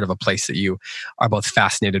a part of a place that you are both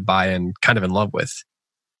fascinated by and kind of in love with.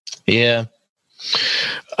 Yeah.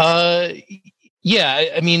 I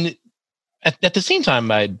mean, at the same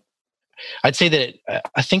time, I'd say that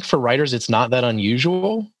I think for writers, it's not that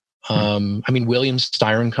unusual. I mean, William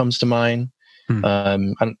Styron comes to mind. Are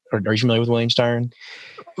you familiar with William Styron?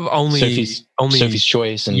 Only Sophie's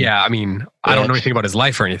Choice. And I mean, I don't know anything about his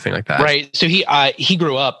life or anything like that. Right. So he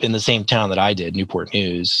grew up in the same town that I did, Newport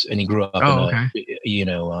News, and he grew up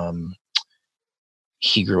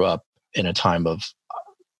he grew up in a time of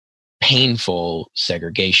painful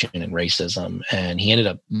segregation and racism, and he ended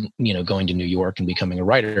up, you know, going to New York and becoming a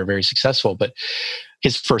writer, very successful. But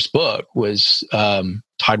his first book was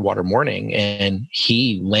Tidewater Morning, and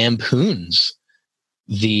he lampoons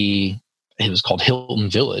it was called Hilton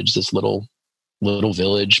Village, this little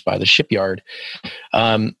village by the shipyard.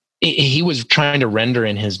 He was trying to render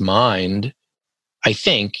in his mind, I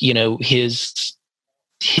think, you know, his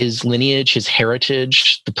lineage, his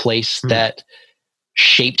heritage, the place that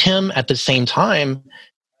shaped him. At the same time,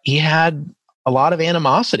 he had a lot of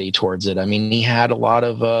animosity towards it. I mean, he had a lot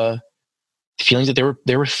of feelings that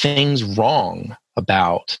there were things wrong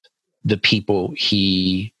about the people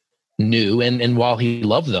he knew, and while he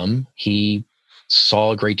loved them, he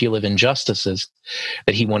saw a great deal of injustices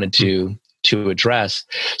that he wanted to address.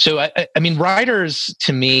 So, I mean, writers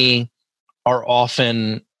to me are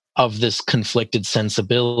often of this conflicted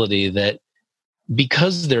sensibility that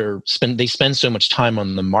because they spend so much time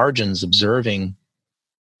on the margins observing,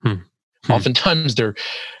 oftentimes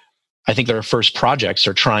I think their first projects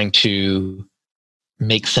are trying to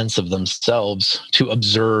make sense of themselves, to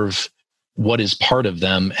observe what is part of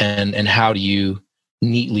them, and how do you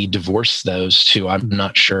neatly divorce those two. I'm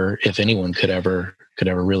not sure if anyone could ever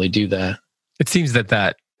really do that. It seems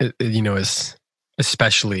that you know, is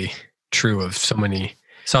especially true of so many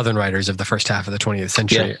Southern writers of the first half of the 20th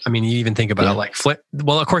century. Yeah. I mean, you even think about it like,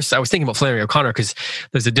 well, of course, I was thinking about Flannery O'Connor because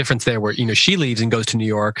there's a difference there where, you know, she leaves and goes to New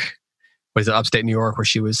York. What is it, upstate New York, where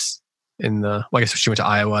she was I guess she went to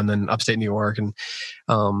Iowa and then upstate New York. And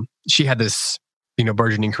she had this, you know,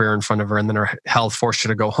 burgeoning career in front of her, and then her health forced her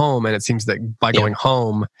to go home. And it seems that by going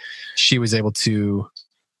home, she was able to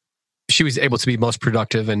be most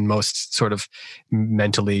productive and most sort of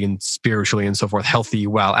mentally and spiritually and so forth healthy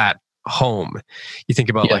while at home. You think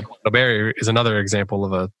about like Barry is another example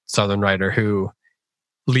of a Southern writer who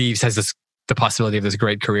leaves, has the possibility of this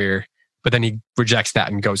great career, but then he rejects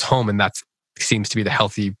that and goes home, and that seems to be the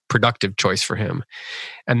healthy, productive choice for him.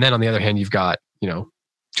 And then on the other hand, you've got, you know,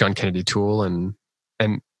 John Kennedy Toole and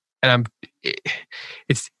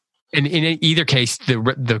it's in either case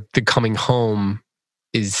the coming home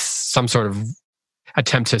is some sort of,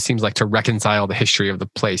 attempt to reconcile the history of the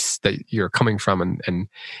place that you're coming from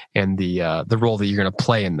and the role that you're going to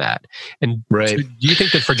play in that. And Right. so do you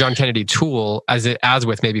think that for John Kennedy Toole, as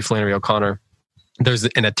with maybe Flannery O'Connor, there's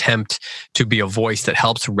an attempt to be a voice that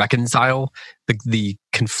helps reconcile the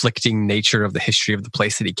conflicting nature of the history of the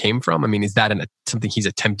place that he came from? I mean, is that something he's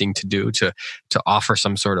attempting to do to offer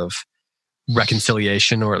some sort of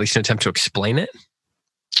reconciliation, or at least an attempt to explain it?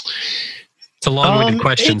 It's a long-winded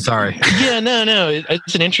question. Sorry. Yeah, no,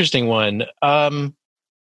 it's an interesting one. I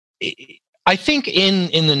think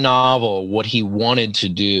in the novel, what he wanted to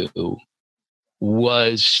do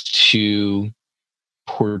was to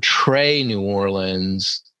portray New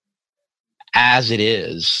Orleans as it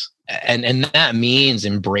is, and that means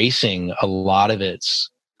embracing a lot of its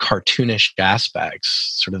cartoonish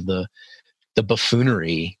aspects, sort of the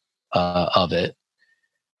buffoonery of it.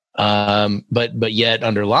 But yet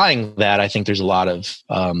underlying that, I think there's a lot of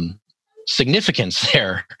significance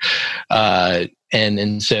there,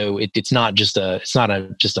 and so it's not just a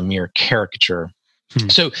mere caricature.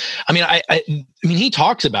 So, I mean, I mean, he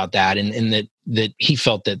talks about that, and that he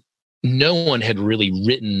felt that no one had really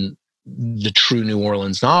written the true New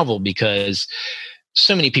Orleans novel because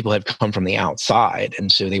so many people have come from the outside,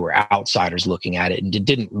 and so they were outsiders looking at it and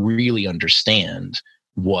didn't really understand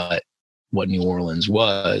what New Orleans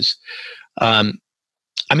was. I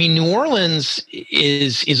mean, New Orleans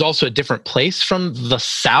is also a different place from the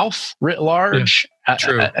South writ large. Yeah,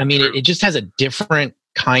 true. I mean, it just has a different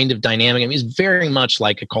kind of dynamic. I mean, it's very much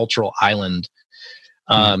like a cultural island.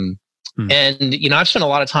 And, I've spent a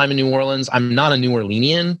lot of time in New Orleans. I'm not a New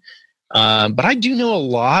Orleanian, but I do know a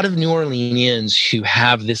lot of New Orleanians who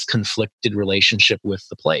have this conflicted relationship with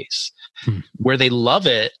the place, where they love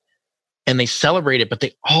it and they celebrate it, but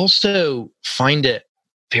they also find it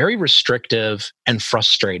very restrictive and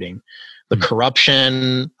frustrating. The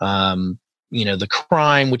corruption, the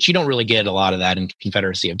crime, which you don't really get a lot of that in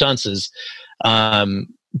Confederacy of Dunces.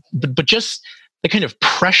 But just the kind of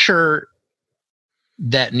pressure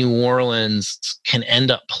that New Orleans can end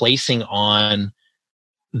up placing on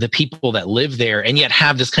the people that live there, and yet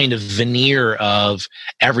have this kind of veneer of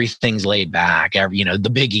everything's laid back, the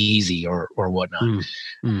Big Easy or whatnot.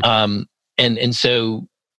 And so,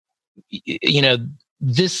 the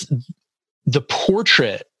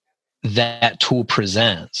portrait that Toole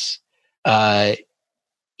presents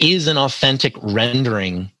is an authentic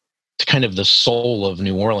rendering to kind of the soul of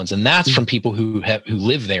New Orleans, and that's from people who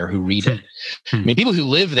live there, who read it. I mean, people who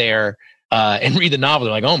live there and read the novel,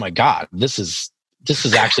 they're like, "Oh my God, this is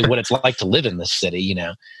actually what it's like to live in this city."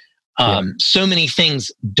 So many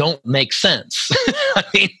things don't make sense. I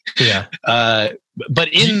mean,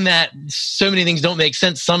 but in that, so many things don't make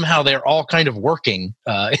sense. Somehow they're all kind of working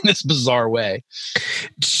in this bizarre way.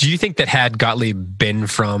 Do you think that had Gottlieb been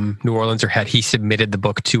from New Orleans, or had he submitted the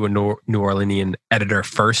book to a New Orleanian editor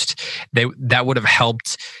first, that would have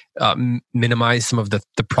helped minimize some of the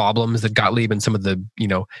problems that Gottlieb and some of the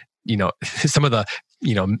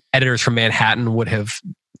editors from Manhattan would have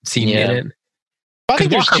seen in it? I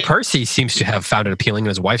think Walker Percy seems to have found it appealing, and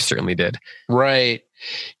his wife certainly did. Right.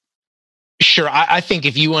 Sure. I think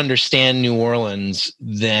if you understand New Orleans,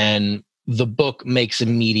 then the book makes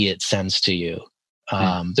immediate sense to you.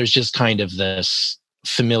 There's just kind of this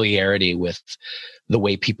familiarity with the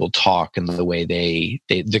way people talk and the way the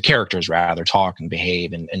characters rather talk and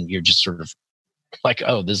behave, and you're just sort of like,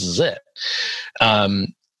 oh, this is it.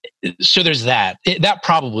 So there's that. That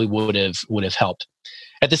probably would have helped.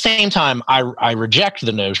 At the same time, I reject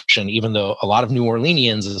the notion, even though a lot of New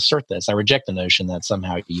Orleanians assert this, I reject the notion that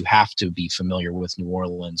somehow you have to be familiar with New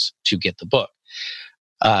Orleans to get the book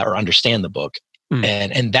or understand the book.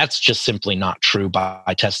 And that's just simply not true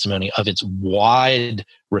by testimony of its wide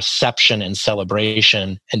reception and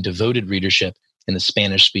celebration and devoted readership in the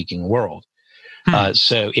Spanish-speaking world.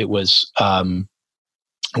 So it was...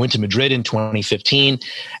 I went to Madrid in 2015,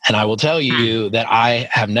 and I will tell you that I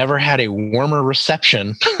have never had a warmer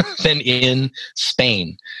reception than in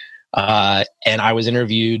Spain. And I was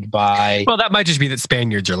interviewed by... Well, that might just be that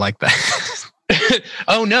Spaniards are like that.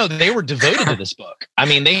 Oh, no, they were devoted to this book. I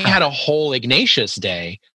mean, they had a whole Ignatius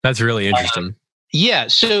Day. That's really interesting. Yeah.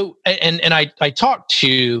 So, and I talked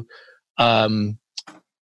to...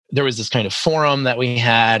 there was this kind of forum that we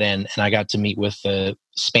had, and I got to meet with the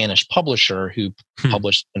Spanish publisher who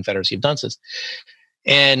published Confederacy of Dunces.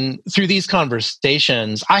 And through these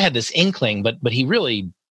conversations, I had this inkling, but he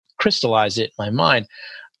really crystallized it in my mind.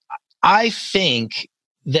 I think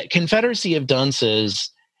that Confederacy of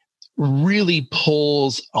Dunces really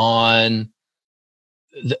pulls on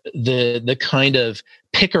the kind of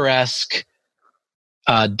picaresque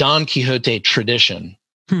Don Quixote tradition.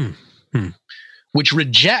 which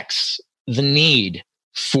rejects the need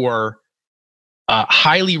for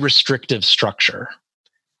highly restrictive structure.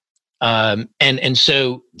 And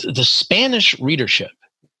so the Spanish readership,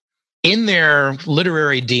 in their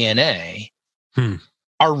literary DNA,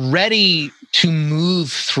 are ready to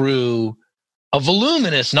move through a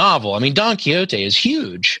voluminous novel. I mean, Don Quixote is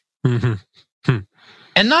huge. And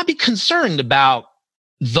not be concerned about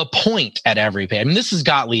the point at every page. I mean, this is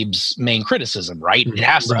Gottlieb's main criticism, right? It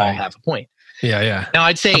has to all have a point. Yeah. Now,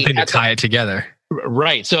 I'd say something to tie it together.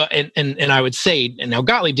 Right. So, and I would say, and now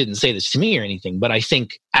Gottlieb didn't say this to me or anything, but I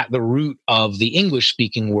think at the root of the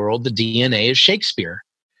English-speaking world, the DNA is Shakespeare.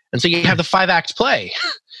 And so you have the 5-act play.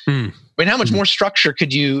 I mean, how much more structure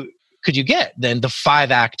could you get than the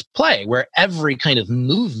 5-act play, where every kind of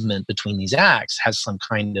movement between these acts has some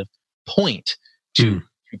kind of point to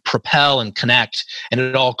propel and connect, and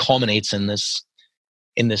it all culminates in this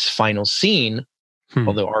final scene.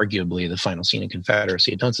 Although arguably the final scene in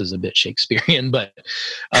Confederacy of Dunces is a bit Shakespearean, but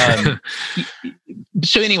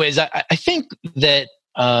so anyways, I think that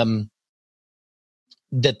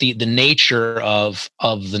that the nature of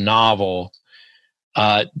the novel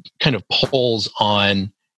kind of pulls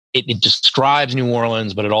on it describes New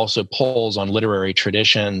Orleans, but it also pulls on literary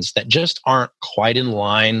traditions that just aren't quite in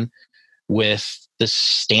line with the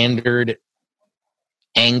standard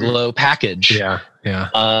Anglo package. Yeah.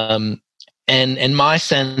 And my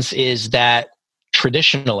sense is that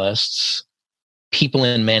traditionalists, people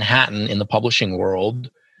in Manhattan in the publishing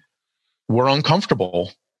world, were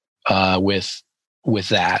uncomfortable with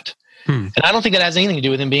that. And I don't think that has anything to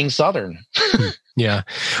do with him being Southern. Yeah.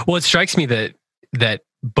 Well, it strikes me that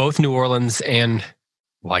both New Orleans and,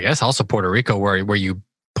 well, I guess also Puerto Rico, where you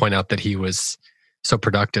point out that he was so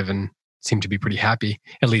productive and seemed to be pretty happy,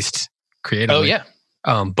 at least creatively. Oh,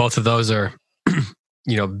 yeah. Both of those are,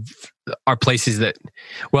 are places that,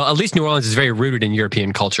 well, at least New Orleans is very rooted in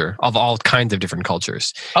European culture of all kinds of different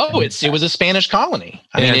cultures. Oh, it was a Spanish colony.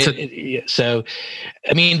 So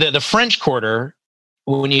the French Quarter,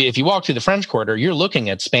 if you walk through the French Quarter, you're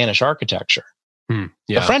looking at Spanish architecture.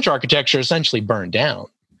 The French architecture essentially burned down.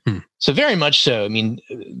 So very much so. I mean,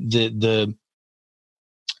 the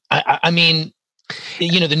New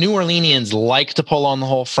Orleanians like to pull on the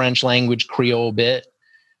whole French language Creole bit.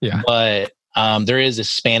 Yeah. But there is a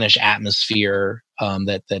Spanish atmosphere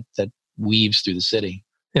that weaves through the city.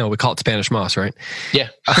 We call it Spanish moss, right? Yeah.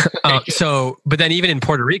 But then even in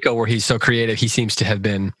Puerto Rico, where he's so creative, he seems to have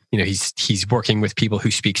been, he's working with people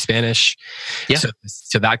who speak Spanish. Yeah.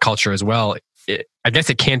 So that culture as well. I guess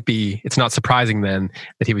it's not surprising then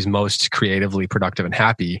that he was most creatively productive and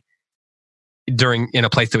happy in a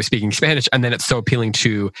place that was speaking Spanish, and then it's so appealing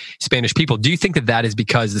to Spanish people. Do you think that is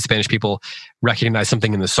because the Spanish people recognize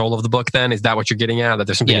something in the soul of the book then? Is that what you're getting at? That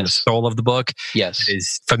there's something in the soul of the book that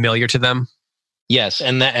is familiar to them? Yes,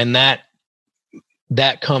 and that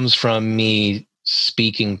comes from me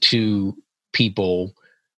speaking to people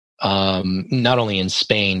not only in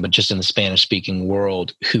Spain, but just in the Spanish-speaking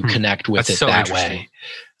world who connect with it that way.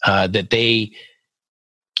 That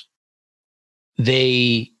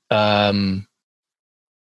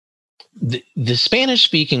the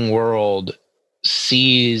Spanish-speaking world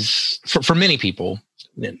sees, for many people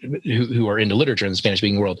who are into literature in the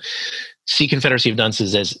Spanish-speaking world, see Confederacy of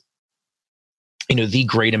Dunces as, the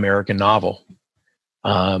great American novel.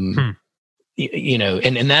 And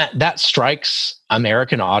that strikes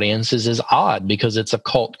American audiences as odd because it's a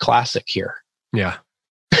cult classic here. Yeah.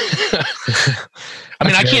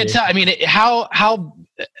 I can't tell. How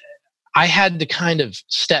I had to kind of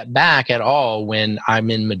step back at all when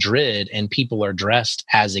I'm in Madrid and people are dressed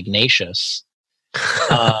as Ignatius.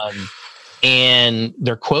 And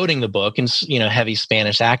they're quoting the book in, heavy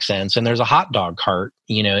Spanish accents, and there's a hot dog cart,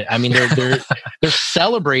 they're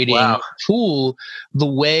celebrating Toole the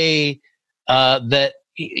way that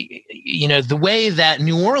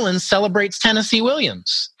New Orleans celebrates Tennessee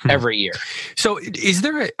Williams every year. So I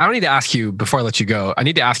don't need to ask you before I let you go. I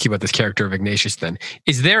need to ask you about this character of Ignatius then.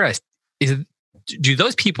 Do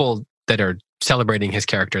those people that are celebrating his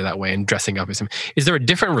character that way and dressing up as him, is there a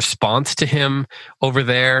different response to him over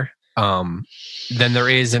there than there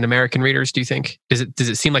is in American readers, do you think? Does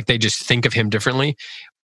it seem like they just think of him differently?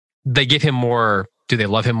 They give him more, do they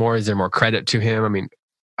love him more? Is there more credit to him?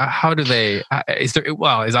 How do they, I'll just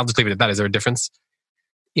leave it at that. Is there a difference?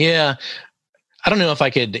 Yeah. I don't know if I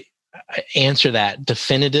could answer that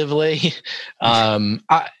definitively. That's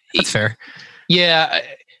fair. Yeah.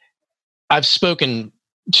 I've spoken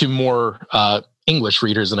to more English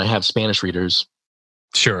readers than I have Spanish readers.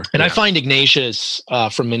 Sure. And I find Ignatius,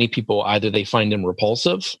 for many people, either they find him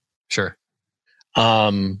repulsive. Sure.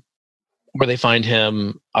 or they find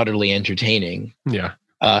him utterly entertaining. Yeah.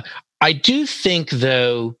 I do think,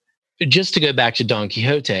 though, just to go back to Don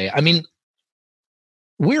Quixote, I mean,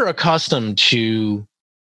 we're accustomed to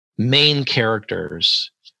main characters,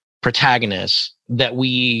 protagonists that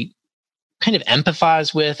we kind of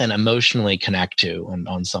empathize with and emotionally connect to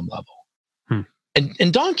on some level.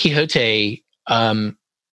 And Don Quixote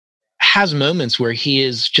has moments where he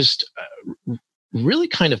is just really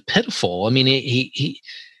kind of pitiful. I mean, he's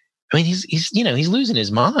losing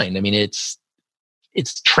his mind. I mean, it's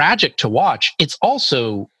tragic to watch. It's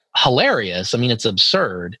also hilarious. I mean, it's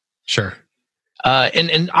absurd. Sure.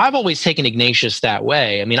 And I've always taken Ignatius that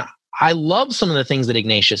way. I mean, I love some of the things that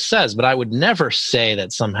Ignatius says, but I would never say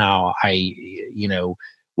that somehow I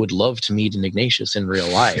would love to meet an Ignatius in real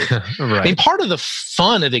life. Right. I mean, part of the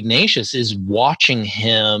fun of Ignatius is watching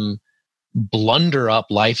him blunder up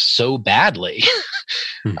life so badly.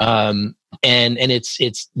 And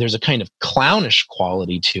it's there's a kind of clownish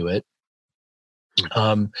quality to it.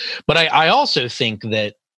 But I also think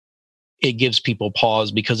that it gives people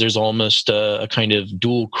pause because there's almost a kind of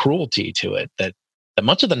dual cruelty to it, that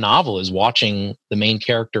much of the novel is watching the main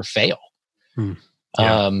character fail.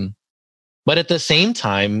 Yeah. But at the same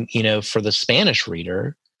time, for the Spanish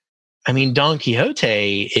reader, I mean, Don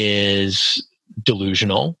Quixote is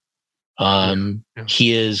delusional.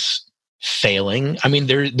 He is failing. I mean,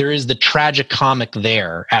 there is the tragicomic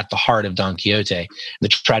there at the heart of Don Quixote. The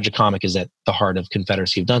tragicomic is at the heart of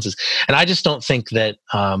Confederacy of Dunces. And I just don't think that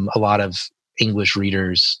a lot of English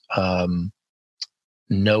readers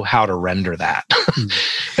know how to render that.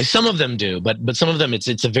 Some of them do, but some of them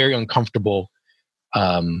it's a very uncomfortable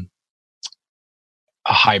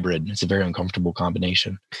a hybrid. It's a very uncomfortable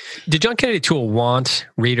combination. Did John Kennedy Toole want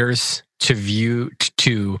readers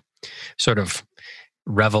to sort of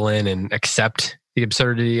revel in and accept the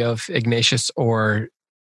absurdity of Ignatius, or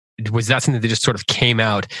was that something that just sort of came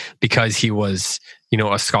out because he was,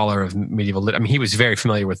 a scholar of medieval lit? I mean, he was very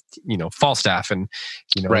familiar with, Falstaff and,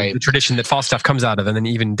 right, the tradition that Falstaff comes out of, and then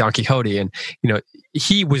even Don Quixote. And,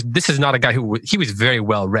 this is not a guy he was very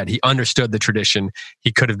well read. He understood the tradition.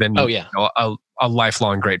 He could have been a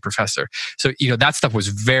lifelong great professor. So, that stuff was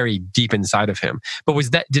very deep inside of him. But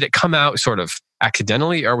did it come out sort of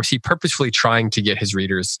accidentally, or was he purposefully trying to get his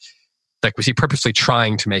readers, was he purposefully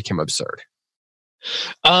trying to make him absurd?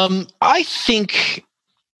 I think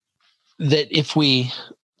that if we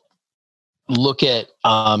look at,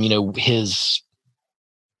 his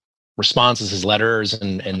responses, his letters,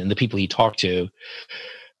 and the people he talked to,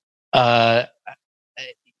 I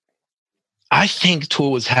think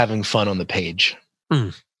Toole was having fun on the page.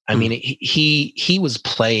 I mean, he was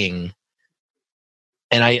playing,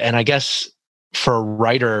 and I guess for a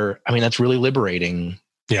writer, I mean, that's really liberating.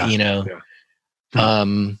 Yeah.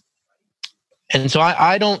 And so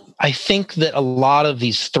I think that a lot of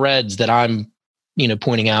these threads that I'm,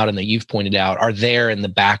 pointing out and that you've pointed out are there in the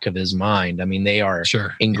back of his mind. I mean, they are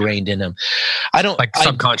ingrained in him. I don't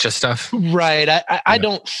subconscious stuff. Right. I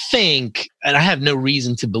don't think, and I have no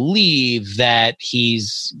reason to believe that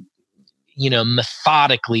he's,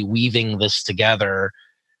 methodically weaving this together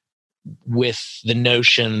with the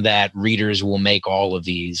notion that readers will make all of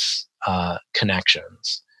these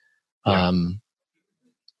connections. Yeah.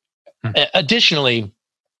 Additionally,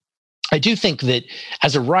 I do think that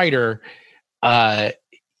as a writer,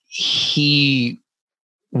 he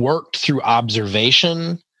worked through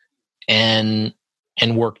observation and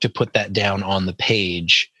worked to put that down on the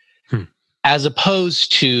page, as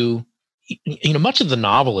opposed to, much of the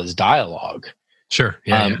novel is dialogue. Sure.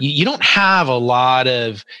 Yeah. You don't have a lot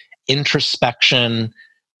of introspection.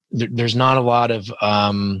 There's not a lot of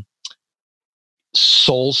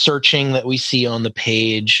soul searching that we see on the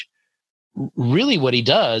page. Really what he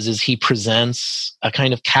does is he presents a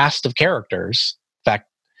kind of cast of characters. In fact,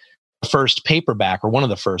 the first paperback, or one of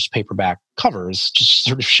the first paperback covers, just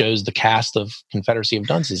sort of shows the cast of Confederacy of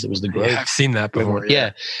Dunces. It was the Grove. Yeah, I've seen that before.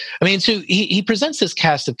 Yeah. I mean, so he presents this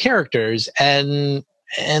cast of characters and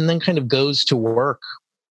then kind of goes to work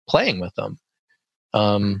playing with them.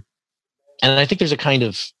 And I think there's a kind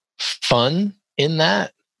of fun in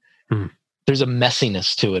that. There's a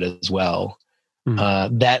messiness to it as well,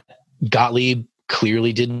 that Gottlieb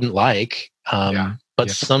clearly didn't like, but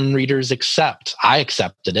some readers accept. I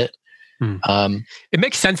accepted it. It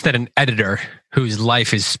makes sense that an editor whose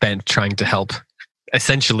life is spent trying to help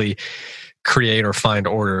essentially create or find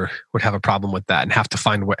order would have a problem with that and have to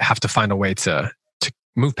find a way to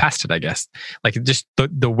move past it, I guess. Like, just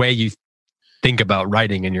the way you think about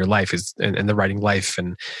writing in your life is, and the writing life,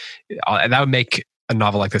 and that would make a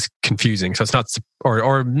novel like this confusing. So it's not,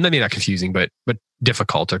 or maybe not confusing, but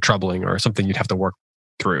difficult or troubling or something you'd have to work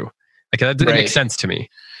through. Like that didn't make sense to me.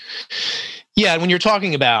 Yeah, and when you're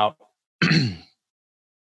talking about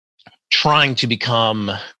trying to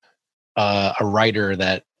become a writer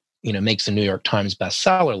that makes the New York Times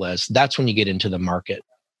bestseller list, that's when you get into the market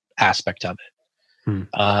aspect of it.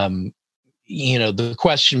 The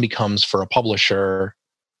question becomes for a publisher.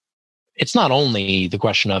 It's not only the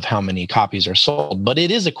question of how many copies are sold, but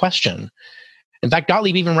it is a question. In fact,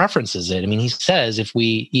 Gottlieb even references it. I mean, he says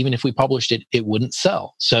even if we published it, it wouldn't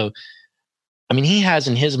sell. So, I mean, he has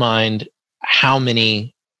in his mind how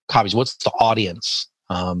many copies, what's the audience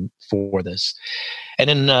for this. And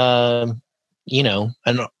then,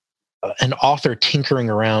 an author tinkering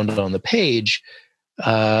around on the page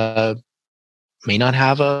may not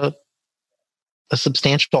have a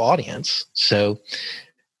substantial audience. So,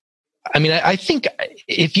 I mean, I think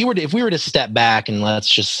if we were to step back and let's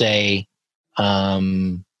just say,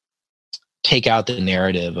 take out the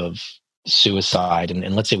narrative of suicide,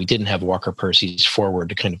 and let's say we didn't have Walker Percy's foreword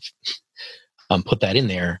to kind of put that in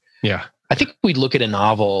there. Yeah, I think we'd look at a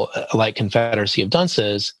novel like Confederacy of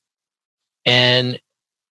Dunces and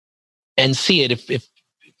see it.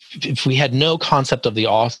 If we had no concept of the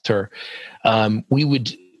author, we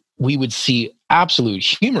would see absolute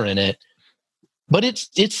humor in it. But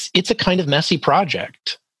it's a kind of messy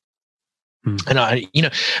project, and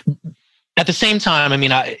at the same time, I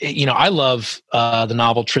mean, I love the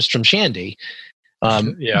novel Tristram Shandy,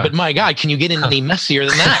 but my God, can you get any messier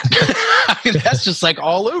than that? I mean, that's just like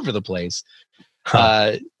all over the place.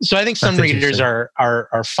 So I think some readers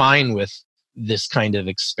are fine with this kind of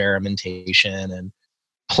experimentation and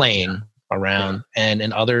playing around, and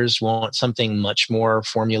others want something much more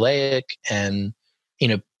formulaic and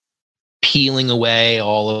peeling away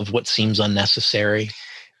all of what seems unnecessary.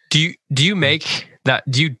 Do you make that?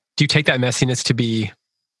 Do you take that messiness to be,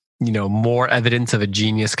 more evidence of a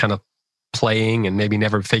genius kind of playing and maybe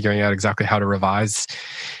never figuring out exactly how to revise,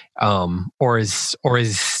 or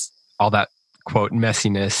is all that quote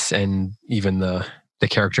messiness and even the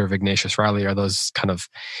character of Ignatius Reilly, are those kind of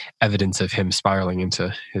evidence of him spiraling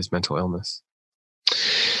into his mental illness?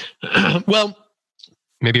 Well,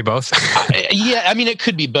 maybe both. Yeah, I mean, it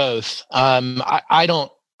could be both.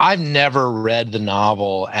 I've never read the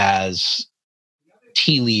novel as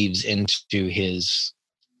tea leaves into his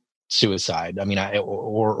suicide. I mean,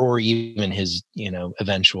 or even his,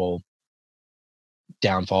 eventual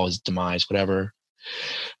downfall, his demise, whatever.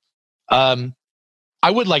 I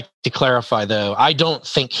would like to clarify, though, I don't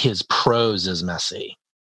think his prose is messy.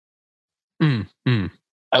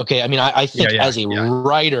 Okay, I mean, I think as a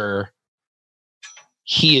writer,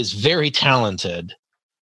 he is very talented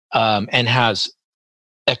and has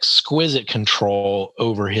exquisite control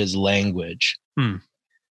over his language.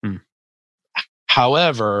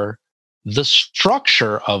 However, the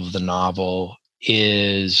structure of the novel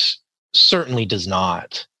certainly does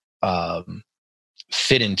not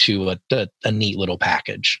fit into a neat little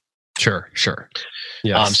package. Sure.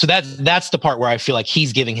 Yes. So that's the part where I feel like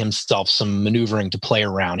he's giving himself some maneuvering to play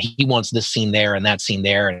around. He wants this scene there and that scene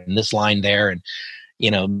there and this line there, and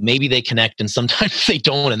maybe they connect and sometimes they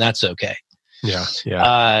don't, and that's okay. Yeah.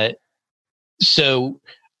 So,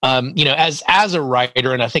 as a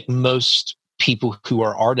writer, and I think most people who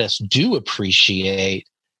are artists do appreciate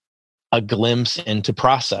a glimpse into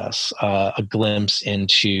process, a glimpse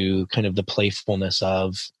into kind of the playfulness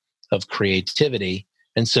of creativity.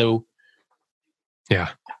 And so,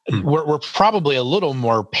 we're probably a little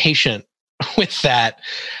more patient with that,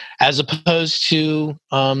 as opposed to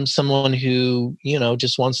someone who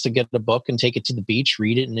just wants to get a book and take it to the beach,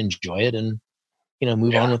 read it, and enjoy it, and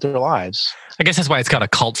move on with their lives. I guess that's why it's got a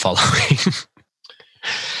cult following.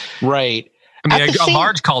 Right. I mean, a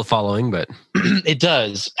large cult following, but it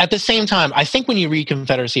does. At the same time, I think when you read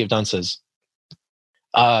Confederacy of Dunces,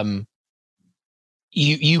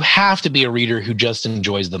 you have to be a reader who just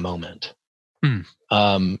enjoys the moment.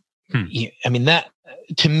 I mean, that,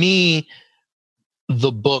 to me,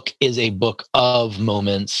 the book is a book of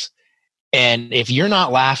moments, and if you're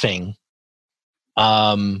not laughing,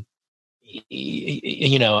 at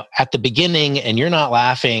the beginning, and you're not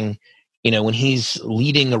laughing, when he's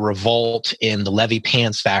leading a revolt in the Levy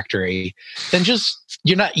Pants factory, then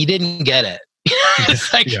you didn't get it.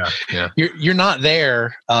 It's like you're not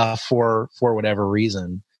there for whatever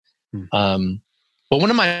reason. But one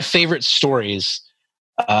of my favorite stories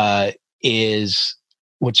is,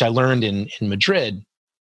 which I learned in Madrid,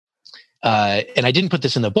 and I didn't put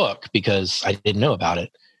this in the book because I didn't know about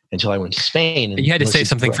it until I went to Spain. You had to say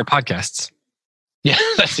something for podcasts. Yeah,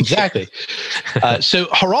 that's exactly. So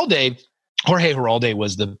Jorge Heralde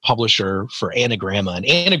was the publisher for Anagramma, and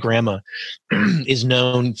Anagramma is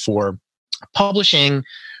known for publishing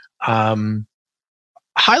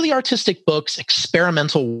highly artistic books,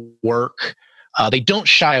 experimental work. They don't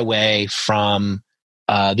shy away from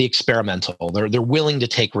the experimental. They're willing to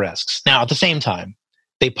take risks. Now, at the same time,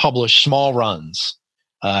 they publish small runs.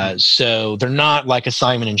 So they're not like a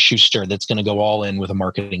Simon and Schuster that's going to go all in with a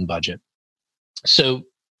marketing budget. So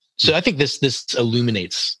I think this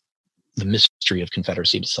illuminates the mystery of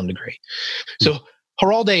Confederacy to some degree. So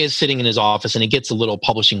Haralde is sitting in his office and he gets a little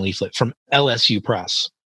publishing leaflet from LSU Press.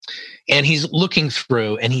 And he's looking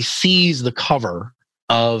through and he sees the cover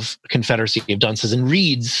of Confederacy of Dunces and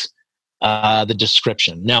reads the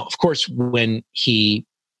description. Now, of course, when he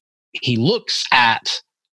looks at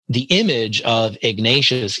the image of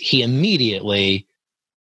Ignatius, he immediately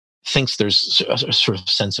thinks there's a sort of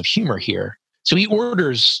sense of humor here. So he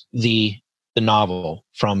orders the novel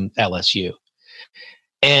from LSU.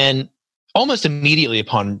 And almost immediately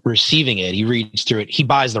upon receiving it, he reads through it, he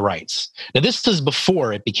buys the rights. Now, this is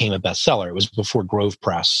before it became a bestseller. It was before Grove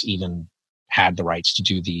Press even had the rights to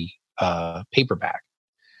do the paperback.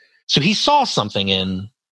 So he saw something in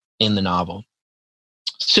the novel.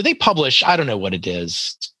 So they publish, I don't know what it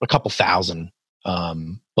is, a couple thousand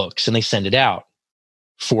books, and they send it out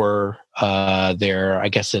for their, I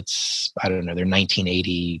guess it's, I don't know, their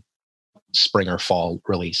 1980 spring or fall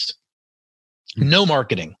release. No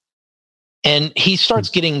marketing. And he starts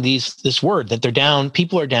getting this word that they're down,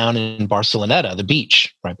 people are down in Barceloneta, the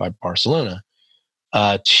beach right by Barcelona,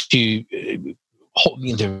 they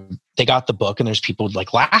got the book and there's people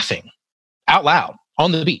like laughing out loud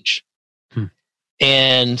on the beach.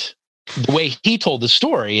 And the way he told the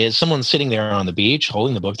story is someone's sitting there on the beach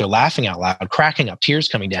holding the book, they're laughing out loud, cracking up, tears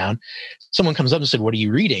coming down. Someone comes up and said, "What are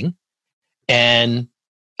you reading?" And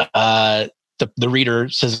the reader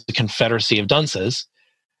says, "The Confederacy of Dunces,"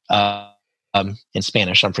 in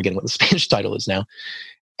Spanish. I'm forgetting what the Spanish title is now.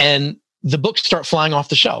 And the books start flying off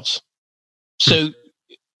the shelves. So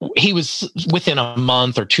he was within a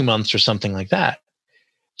month or 2 months or something like that.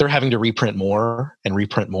 They're having to reprint more and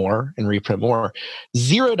reprint more and reprint more.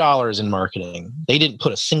 $0 in marketing. They didn't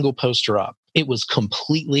put a single poster up. It was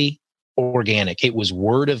completely organic. It was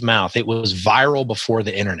word of mouth. It was viral before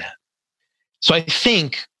the internet. So I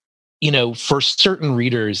think, for certain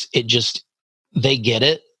readers, they get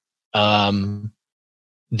it.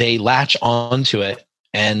 They latch onto it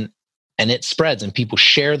and it spreads and people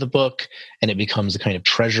share the book and it becomes a kind of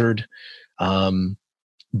treasured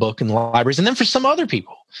book in the libraries. And then for some other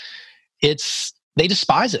people, they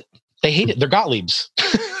despise it. They hate it. They're Gottliebs.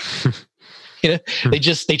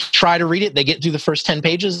 They try to read it. They get through the first 10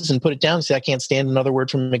 pages and put it down and say, "I can't stand another word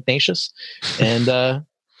from Ignatius." And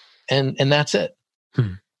that's it.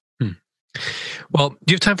 Well, do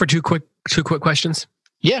you have time for two quick questions?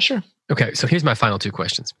 Yeah, sure. Okay. So here's my final two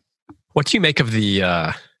questions. What do you make of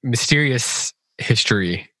the mysterious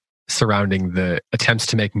history surrounding the attempts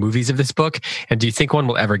to make movies of this book? And do you think one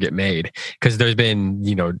will ever get made? Because there's been,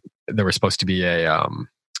 there was supposed to be a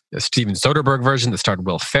Steven Soderbergh version that starred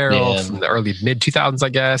Will Ferrell from the early mid-2000s, I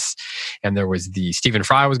guess. And there was the Stephen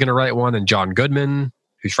Fry was going to write one, and John Goodman,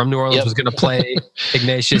 who's from New Orleans, was going to play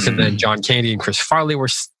Ignatius. And then John Candy and Chris Farley were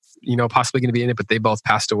possibly going to be in it, but they both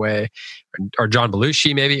passed away. Or John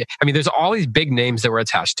Belushi, maybe. I mean, there's all these big names that were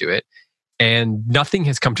attached to it, and nothing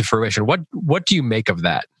has come to fruition. What do you make of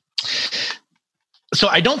that? So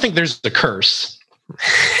I don't think there's a curse,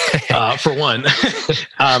 for one.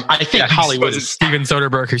 I think Hollywood is Steven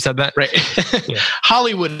Soderbergh who said that, right?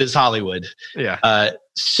 Hollywood is Hollywood. Yeah.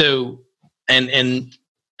 So, and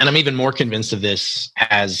I'm even more convinced of this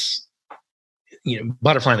as,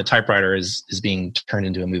 Butterfly and the Typewriter is being turned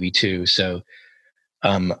into a movie too. So,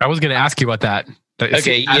 I was going to ask you about that.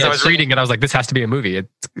 Okay. As I was reading it, I was like, this has to be a movie.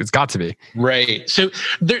 It's got to be. Right. So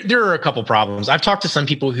there are a couple problems. I've talked to some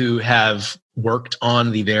people who have worked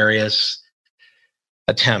on the various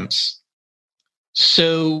attempts.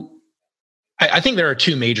 So I think there are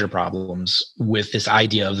two major problems with this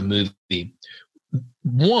idea of the movie.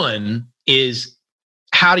 One is,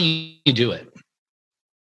 how do you do it?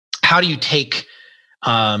 How do you take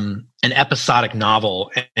an episodic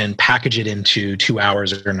novel and package it into 2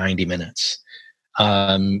 hours or 90 minutes?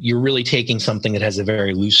 You're really taking something that has a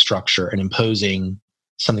very loose structure and imposing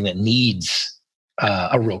something that needs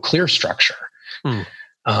a real clear structure.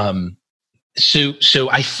 So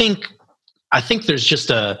I think there's just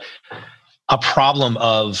a problem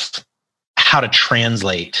of how to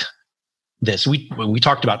translate this. We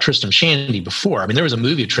talked about Tristram Shandy before. I mean, there was a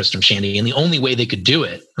movie of Tristram Shandy, and the only way they could do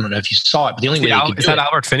it, I don't know if you saw it, but the only way they could do it. Is that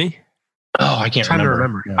Albert Finney? Oh, I can't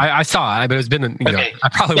remember. Yeah. I saw it, but it's been, I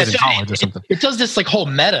probably was in college or something. It does this like whole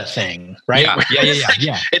meta thing, right?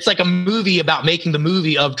 Yeah. It's like a movie about making the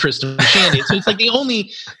movie of Tristan Shandy. So it's like the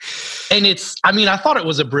only, and I thought it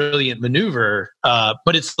was a brilliant maneuver,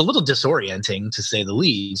 but it's a little disorienting to say the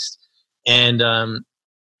least. And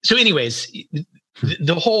so anyways,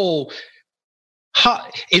 the whole,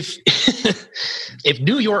 if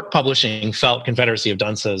New York publishing felt Confederacy of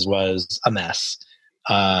Dunces was a mess,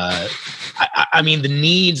 the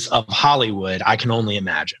needs of Hollywood, I can only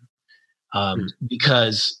imagine,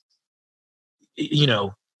 because,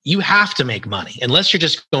 you have to make money unless you're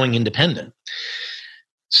just going independent.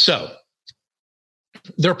 So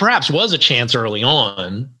there perhaps was a chance early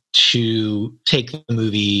on to take the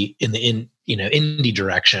movie in the indie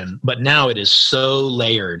direction, but now it is so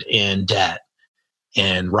layered in debt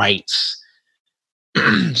and rights.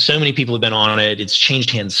 So many people have been on it. It's changed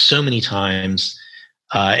hands so many times.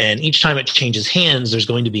 And each time it changes hands, there's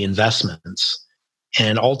going to be investments.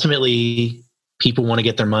 And ultimately, people want to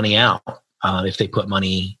get their money out if they put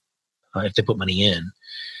money in.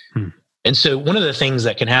 And so one of the things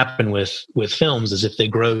that can happen with films is if they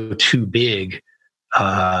grow too big,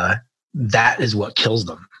 that is what kills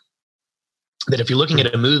them. That if you're looking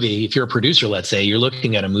at a movie, if you're a producer, let's say, you're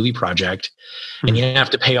looking at a movie project and you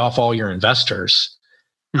have to pay off all your investors,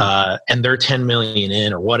 and they're 10 million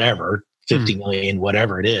in or whatever, 50 million,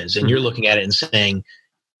 whatever it is. And you're looking at it and saying,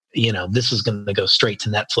 this is going to go straight to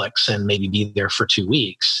Netflix and maybe be there for 2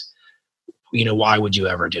 weeks. Why would you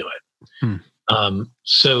ever do it?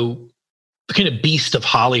 So the kind of beast of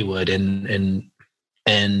Hollywood and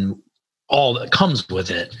all that comes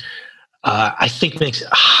with it, I think makes it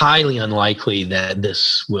highly unlikely that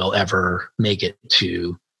this will ever make it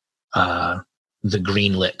to the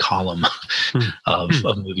greenlit column of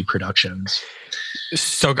movie productions.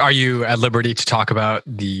 So are you at liberty to talk about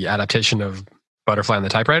the adaptation of Butterfly and the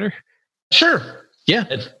Typewriter? Sure. Yeah.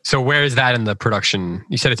 So where is that in the production?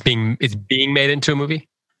 You said it's being made into a movie?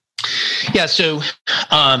 Yeah. So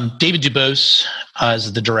David Dubose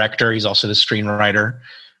is the director. He's also the screenwriter.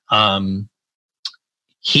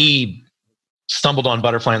 He stumbled on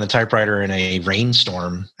Butterfly and the Typewriter in a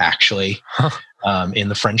rainstorm, actually, in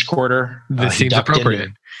the French Quarter. This seems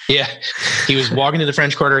appropriate. He was walking to the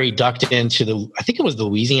French Quarter. He ducked into I think it was the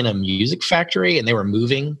Louisiana Music Factory, and they were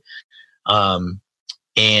moving.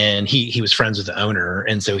 And he was friends with the owner.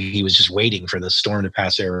 And so he was just waiting for the storm to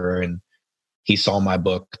pass over. And he saw my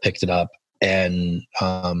book, picked it up. And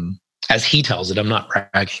as he tells it, I'm not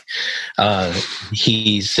bragging.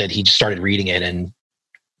 He said he just started reading it and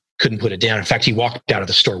couldn't put it down. In fact, he walked out of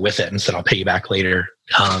the store with it and said, "I'll pay you back later."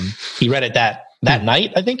 He read it that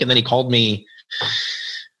night, I think. And then he called me.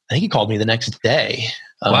 I think he called me the next day.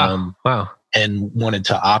 Wow. And wanted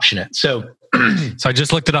to option it. So I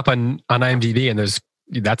just looked it up on IMDb, and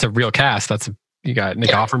that's a real cast. You got Nick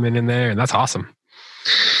Offerman in there, and that's awesome.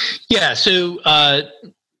 Yeah. So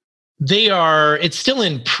it's still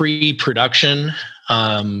in pre-production.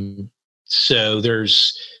 So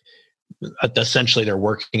there's essentially they're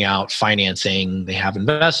working out financing. They have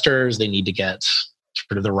investors. They need to get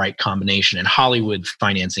sort of the right combination. And Hollywood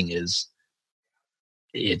financing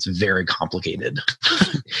it's very complicated.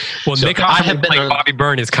 Well, so Nick Offerman playing Bobby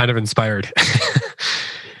Byrne is kind of inspired.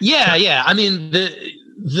 Yeah. I mean,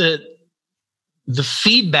 the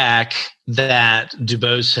feedback that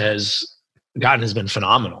Dubose has gotten has been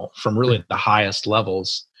phenomenal from really the highest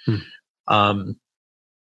levels.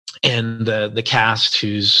 And the cast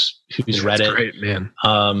who's read it, great, man.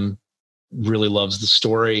 Really loves the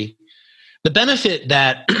story. The benefit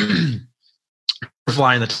that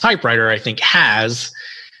Butterfly and the Typewriter, I think, has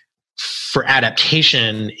for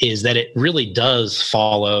adaptation is that it really does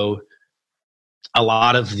follow a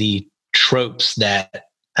lot of the tropes that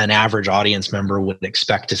an average audience member would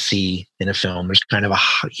expect to see in a film. There's kind of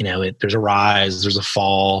there's a rise, there's a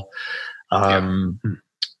fall.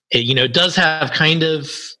 It does have kind of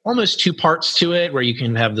almost two parts to it, where you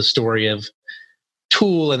can have the story of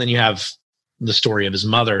Toole and then you have the story of his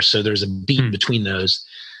mother. So there's a beat between those.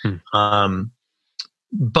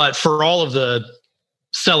 But for all of the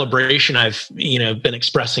celebration I've been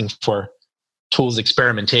expressing for Toole's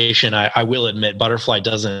experimentation, I will admit Butterfly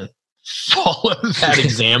doesn't follow that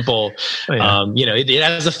example. It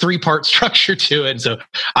has a 3-part structure to it, and so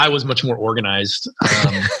I was much more organized.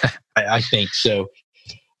 I think so.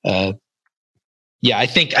 I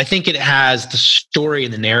think it has the story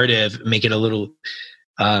and the narrative make it a little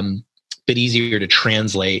bit easier to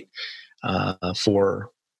translate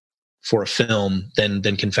for a film than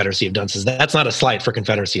Confederacy of Dunces. That's not a slight for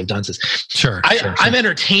Confederacy of Dunces. Sure. I'm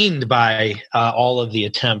entertained by all of the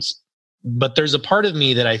attempts but there's a part of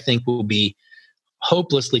me that I think will be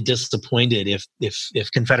hopelessly disappointed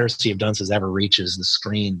if Confederacy of Dunces ever reaches the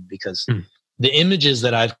screen, because the images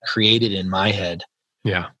that I've created in my head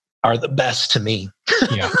are the best to me.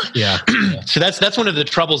 So that's one of the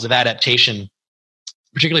troubles of adaptation,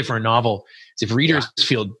 particularly for a novel, is if readers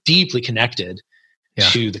feel deeply connected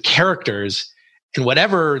to the characters, and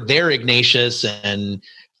whatever their Ignatius and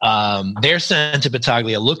their Santa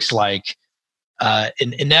Battaglia looks like,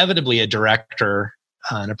 inevitably a director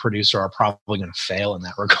and a producer are probably going to fail in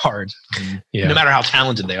that regard, no matter how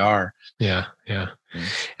talented they are. And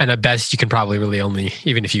at best, you can probably really only,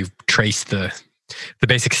 even if you trace the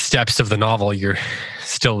basic steps of the novel, you're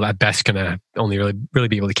still at best going to only really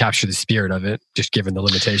be able to capture the spirit of it, just given the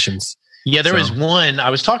limitations. There was one, I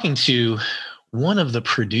was talking to one of the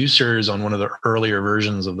producers on one of the earlier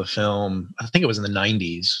versions of the film. I think it was in the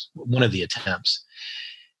 90s, one of the attempts.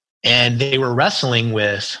 And they were wrestling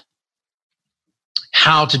with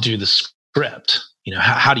how to do the script.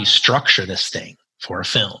 How do you structure this thing for a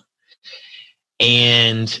film?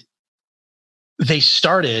 And they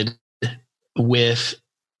started with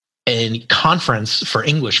a conference for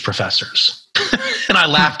English professors. And I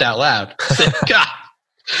laughed out loud. I said, God,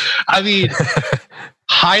 I mean,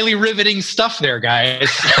 highly riveting stuff there, guys.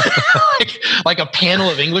 like a panel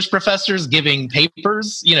of English professors giving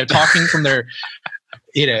papers, talking from their,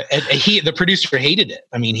 and the producer hated it.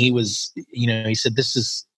 I mean, he was, he said, this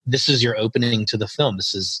is your opening to the film.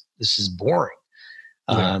 This is boring.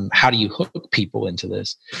 How do you hook people into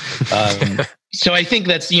this? So I think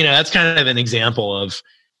that's kind of an example of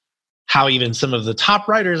how even some of the top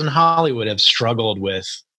writers in Hollywood have struggled with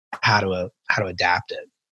how to adapt it.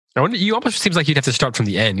 I wonder, you almost seems like you'd have to start from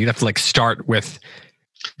the end. You'd have to start with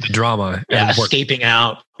the drama. Escaping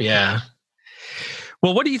out. Yeah.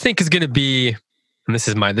 Well, what do you think is going to be, and this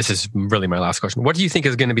is really my last question. What do you think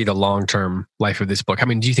is going to be the long-term life of this book? I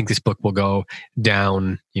mean, do you think this book will go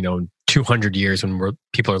down, 200 years when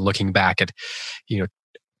people are looking back at,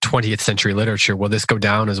 20th century literature? Will this go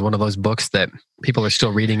down as one of those books that people are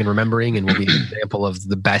still reading and remembering and will be an example of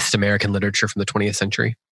the best American literature from the 20th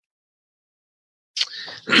century?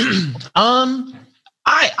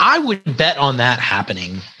 I would bet on that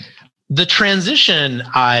happening. The transition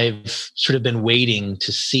I've sort of been waiting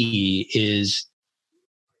to see is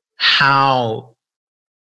how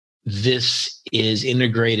this is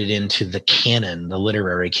integrated into the canon, the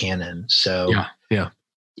literary canon. So,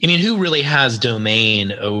 I mean, who really has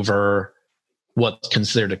domain over what's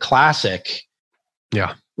considered a classic?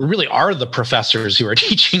 Really are the professors who are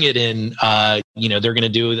teaching it in, they're going to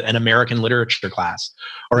do an American literature class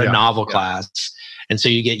or a novel class. And so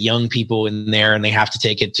you get young people in there and they have to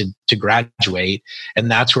take it to graduate. And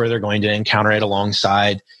that's where they're going to encounter it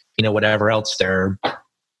alongside, whatever else they're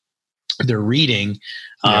reading.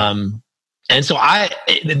 And so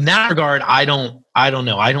in that regard, I don't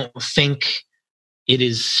know. I don't think it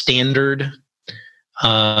is standard.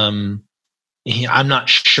 I'm not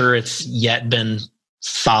sure it's yet been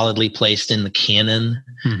solidly placed in the canon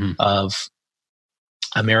of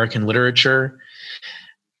American literature.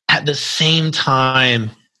 At the same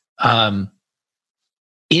time,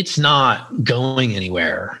 it's not going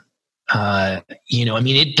anywhere.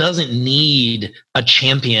 It doesn't need a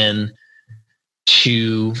champion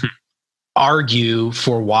to argue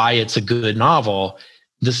for why it's a good novel.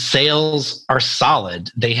 The sales are solid.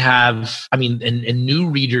 They have, and new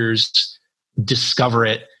readers discover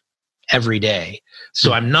it every day.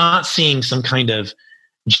 So I'm not seeing some kind of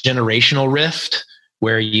generational rift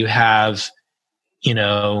where you have,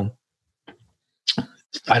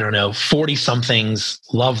 40 somethings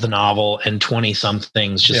love the novel and 20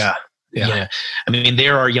 somethings just,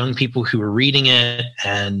 there are young people who are reading it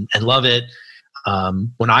and love it.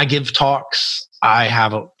 When I give talks, I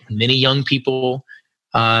have many young people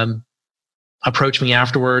approach me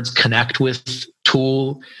afterwards, connect with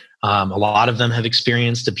Toole. A lot of them have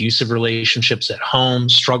experienced abusive relationships at home,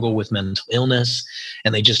 struggle with mental illness,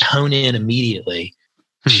 and they just hone in immediately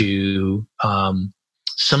to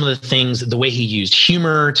some of the things, the way he used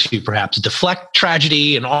humor to perhaps deflect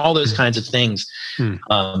tragedy and all those kinds of things.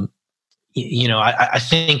 I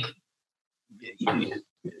think,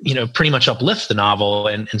 pretty much uplift the novel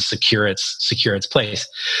and secure its place.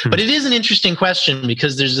 But it is an interesting question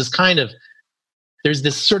because there's this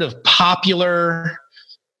sort of popular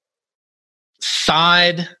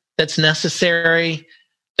side that's necessary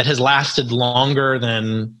that has lasted longer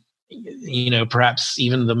than, perhaps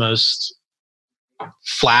even the most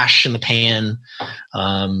flash in the pan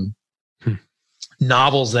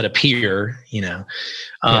novels that appear,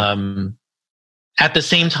 at the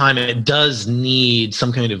same time, it does need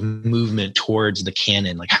some kind of movement towards the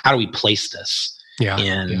canon. Like, how do we place this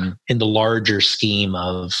in the larger scheme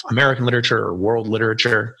of American literature or world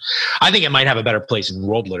literature? I think it might have a better place in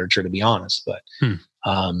world literature, to be honest. But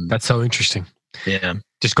that's so interesting. Yeah.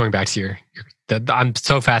 Just going back to I'm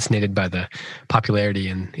so fascinated by the popularity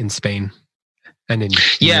in Spain and in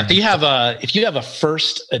if you have a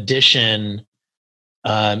first edition.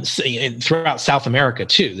 Throughout South America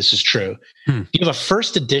too, this is true. You have a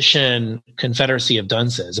first edition Confederacy of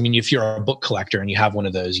Dunces. I mean, if you're a book collector and you have one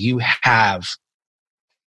of those, you have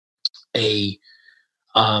a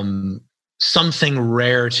something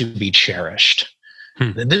rare to be cherished.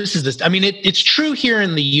 I mean, it's true here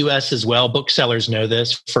in the U.S. as well. Booksellers know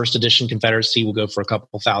this. First edition Confederacy will go for a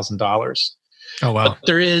couple $1,000s. Oh wow! But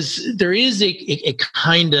there is a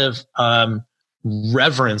kind of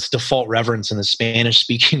default reverence in the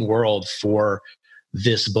Spanish-speaking world for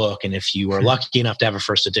this book. And if you are lucky enough to have a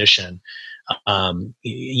first edition, among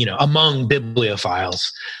bibliophiles,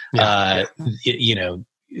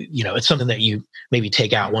 it's something that you maybe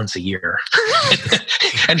take out once a year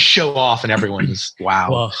and show off, and everyone's wow.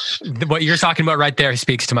 Well, what you're talking about right there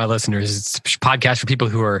speaks to my listeners. It's a podcast for people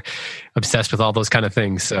who are obsessed with all those kind of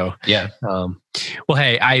things. So yeah. Well,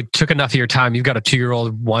 hey, I took enough of your time. You've got a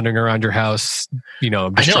 2-year-old wandering around your house. I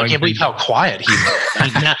know. I can't believe how quiet he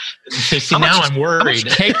is. Now I'm worried. How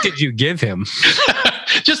much cake did you give him?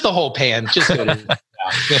 Just the whole pan. Just go to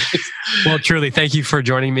Well, truly, thank you for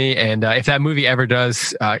joining me. And if that movie ever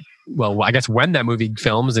does, I guess when that movie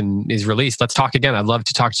films and is released, let's talk again. I'd love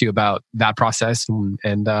to talk to you about that process, and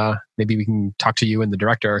maybe we can talk to you and the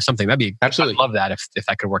director or something. That'd be absolutely. I'd love that if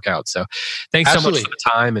that could work out. So, thanks so much for the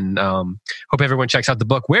time, and hope everyone checks out the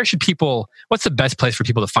book. What's the best place for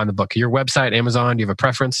people to find the book? Your website, Amazon? Do you have a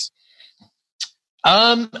preference?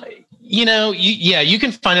 You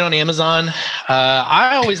can find it on Amazon.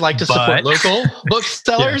 I always like to support local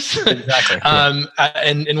booksellers. Yeah, exactly.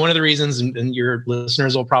 And one of the reasons, and your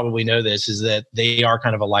listeners will probably know this, is that they are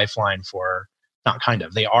kind of a lifeline for,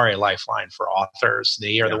 they are a lifeline for authors.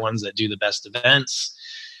 They are the ones that do the best events.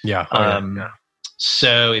 Yeah.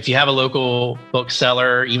 So if you have a local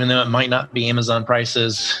bookseller, even though it might not be Amazon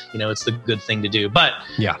prices, it's the good thing to do. But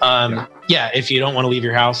if you don't want to leave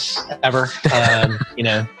your house ever,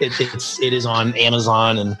 it is on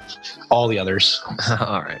Amazon and all the others.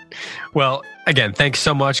 All right. Well, again, thanks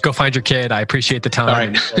so much. Go find your kid. I appreciate the time. All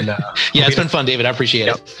right. It's been fun, David. I appreciate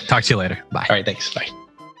it. Talk to you later. Bye. All right. Thanks. Bye.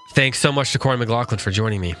 Thanks so much to Corey McLaughlin for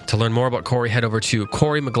joining me. To learn more about Corey, head over to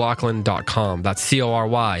CoreyMcLaughlin.com. That's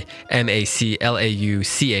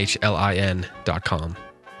CoreyMacLauchlin.com.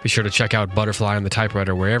 Be sure to check out Butterfly on the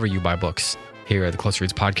Typewriter wherever you buy books. Here at the Close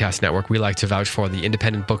Reads Podcast Network, we like to vouch for the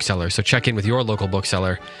independent bookseller, so check in with your local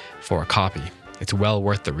bookseller for a copy. It's well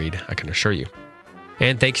worth the read, I can assure you.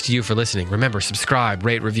 And thanks to you for listening. Remember, subscribe,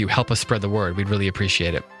 rate, review, help us spread the word. We'd really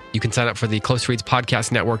appreciate it. You can sign up for the Close Reads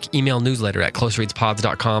Podcast Network email newsletter at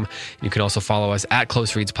closereadspods.com. You can also follow us at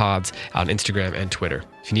Close Reads Pods on Instagram and Twitter.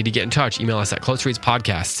 If you need to get in touch, email us at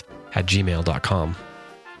closereadspodcasts@gmail.com.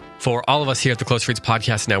 For all of us here at the Close Reads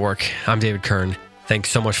Podcast Network, I'm David Kern. Thanks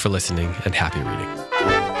so much for listening, and happy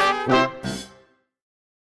reading.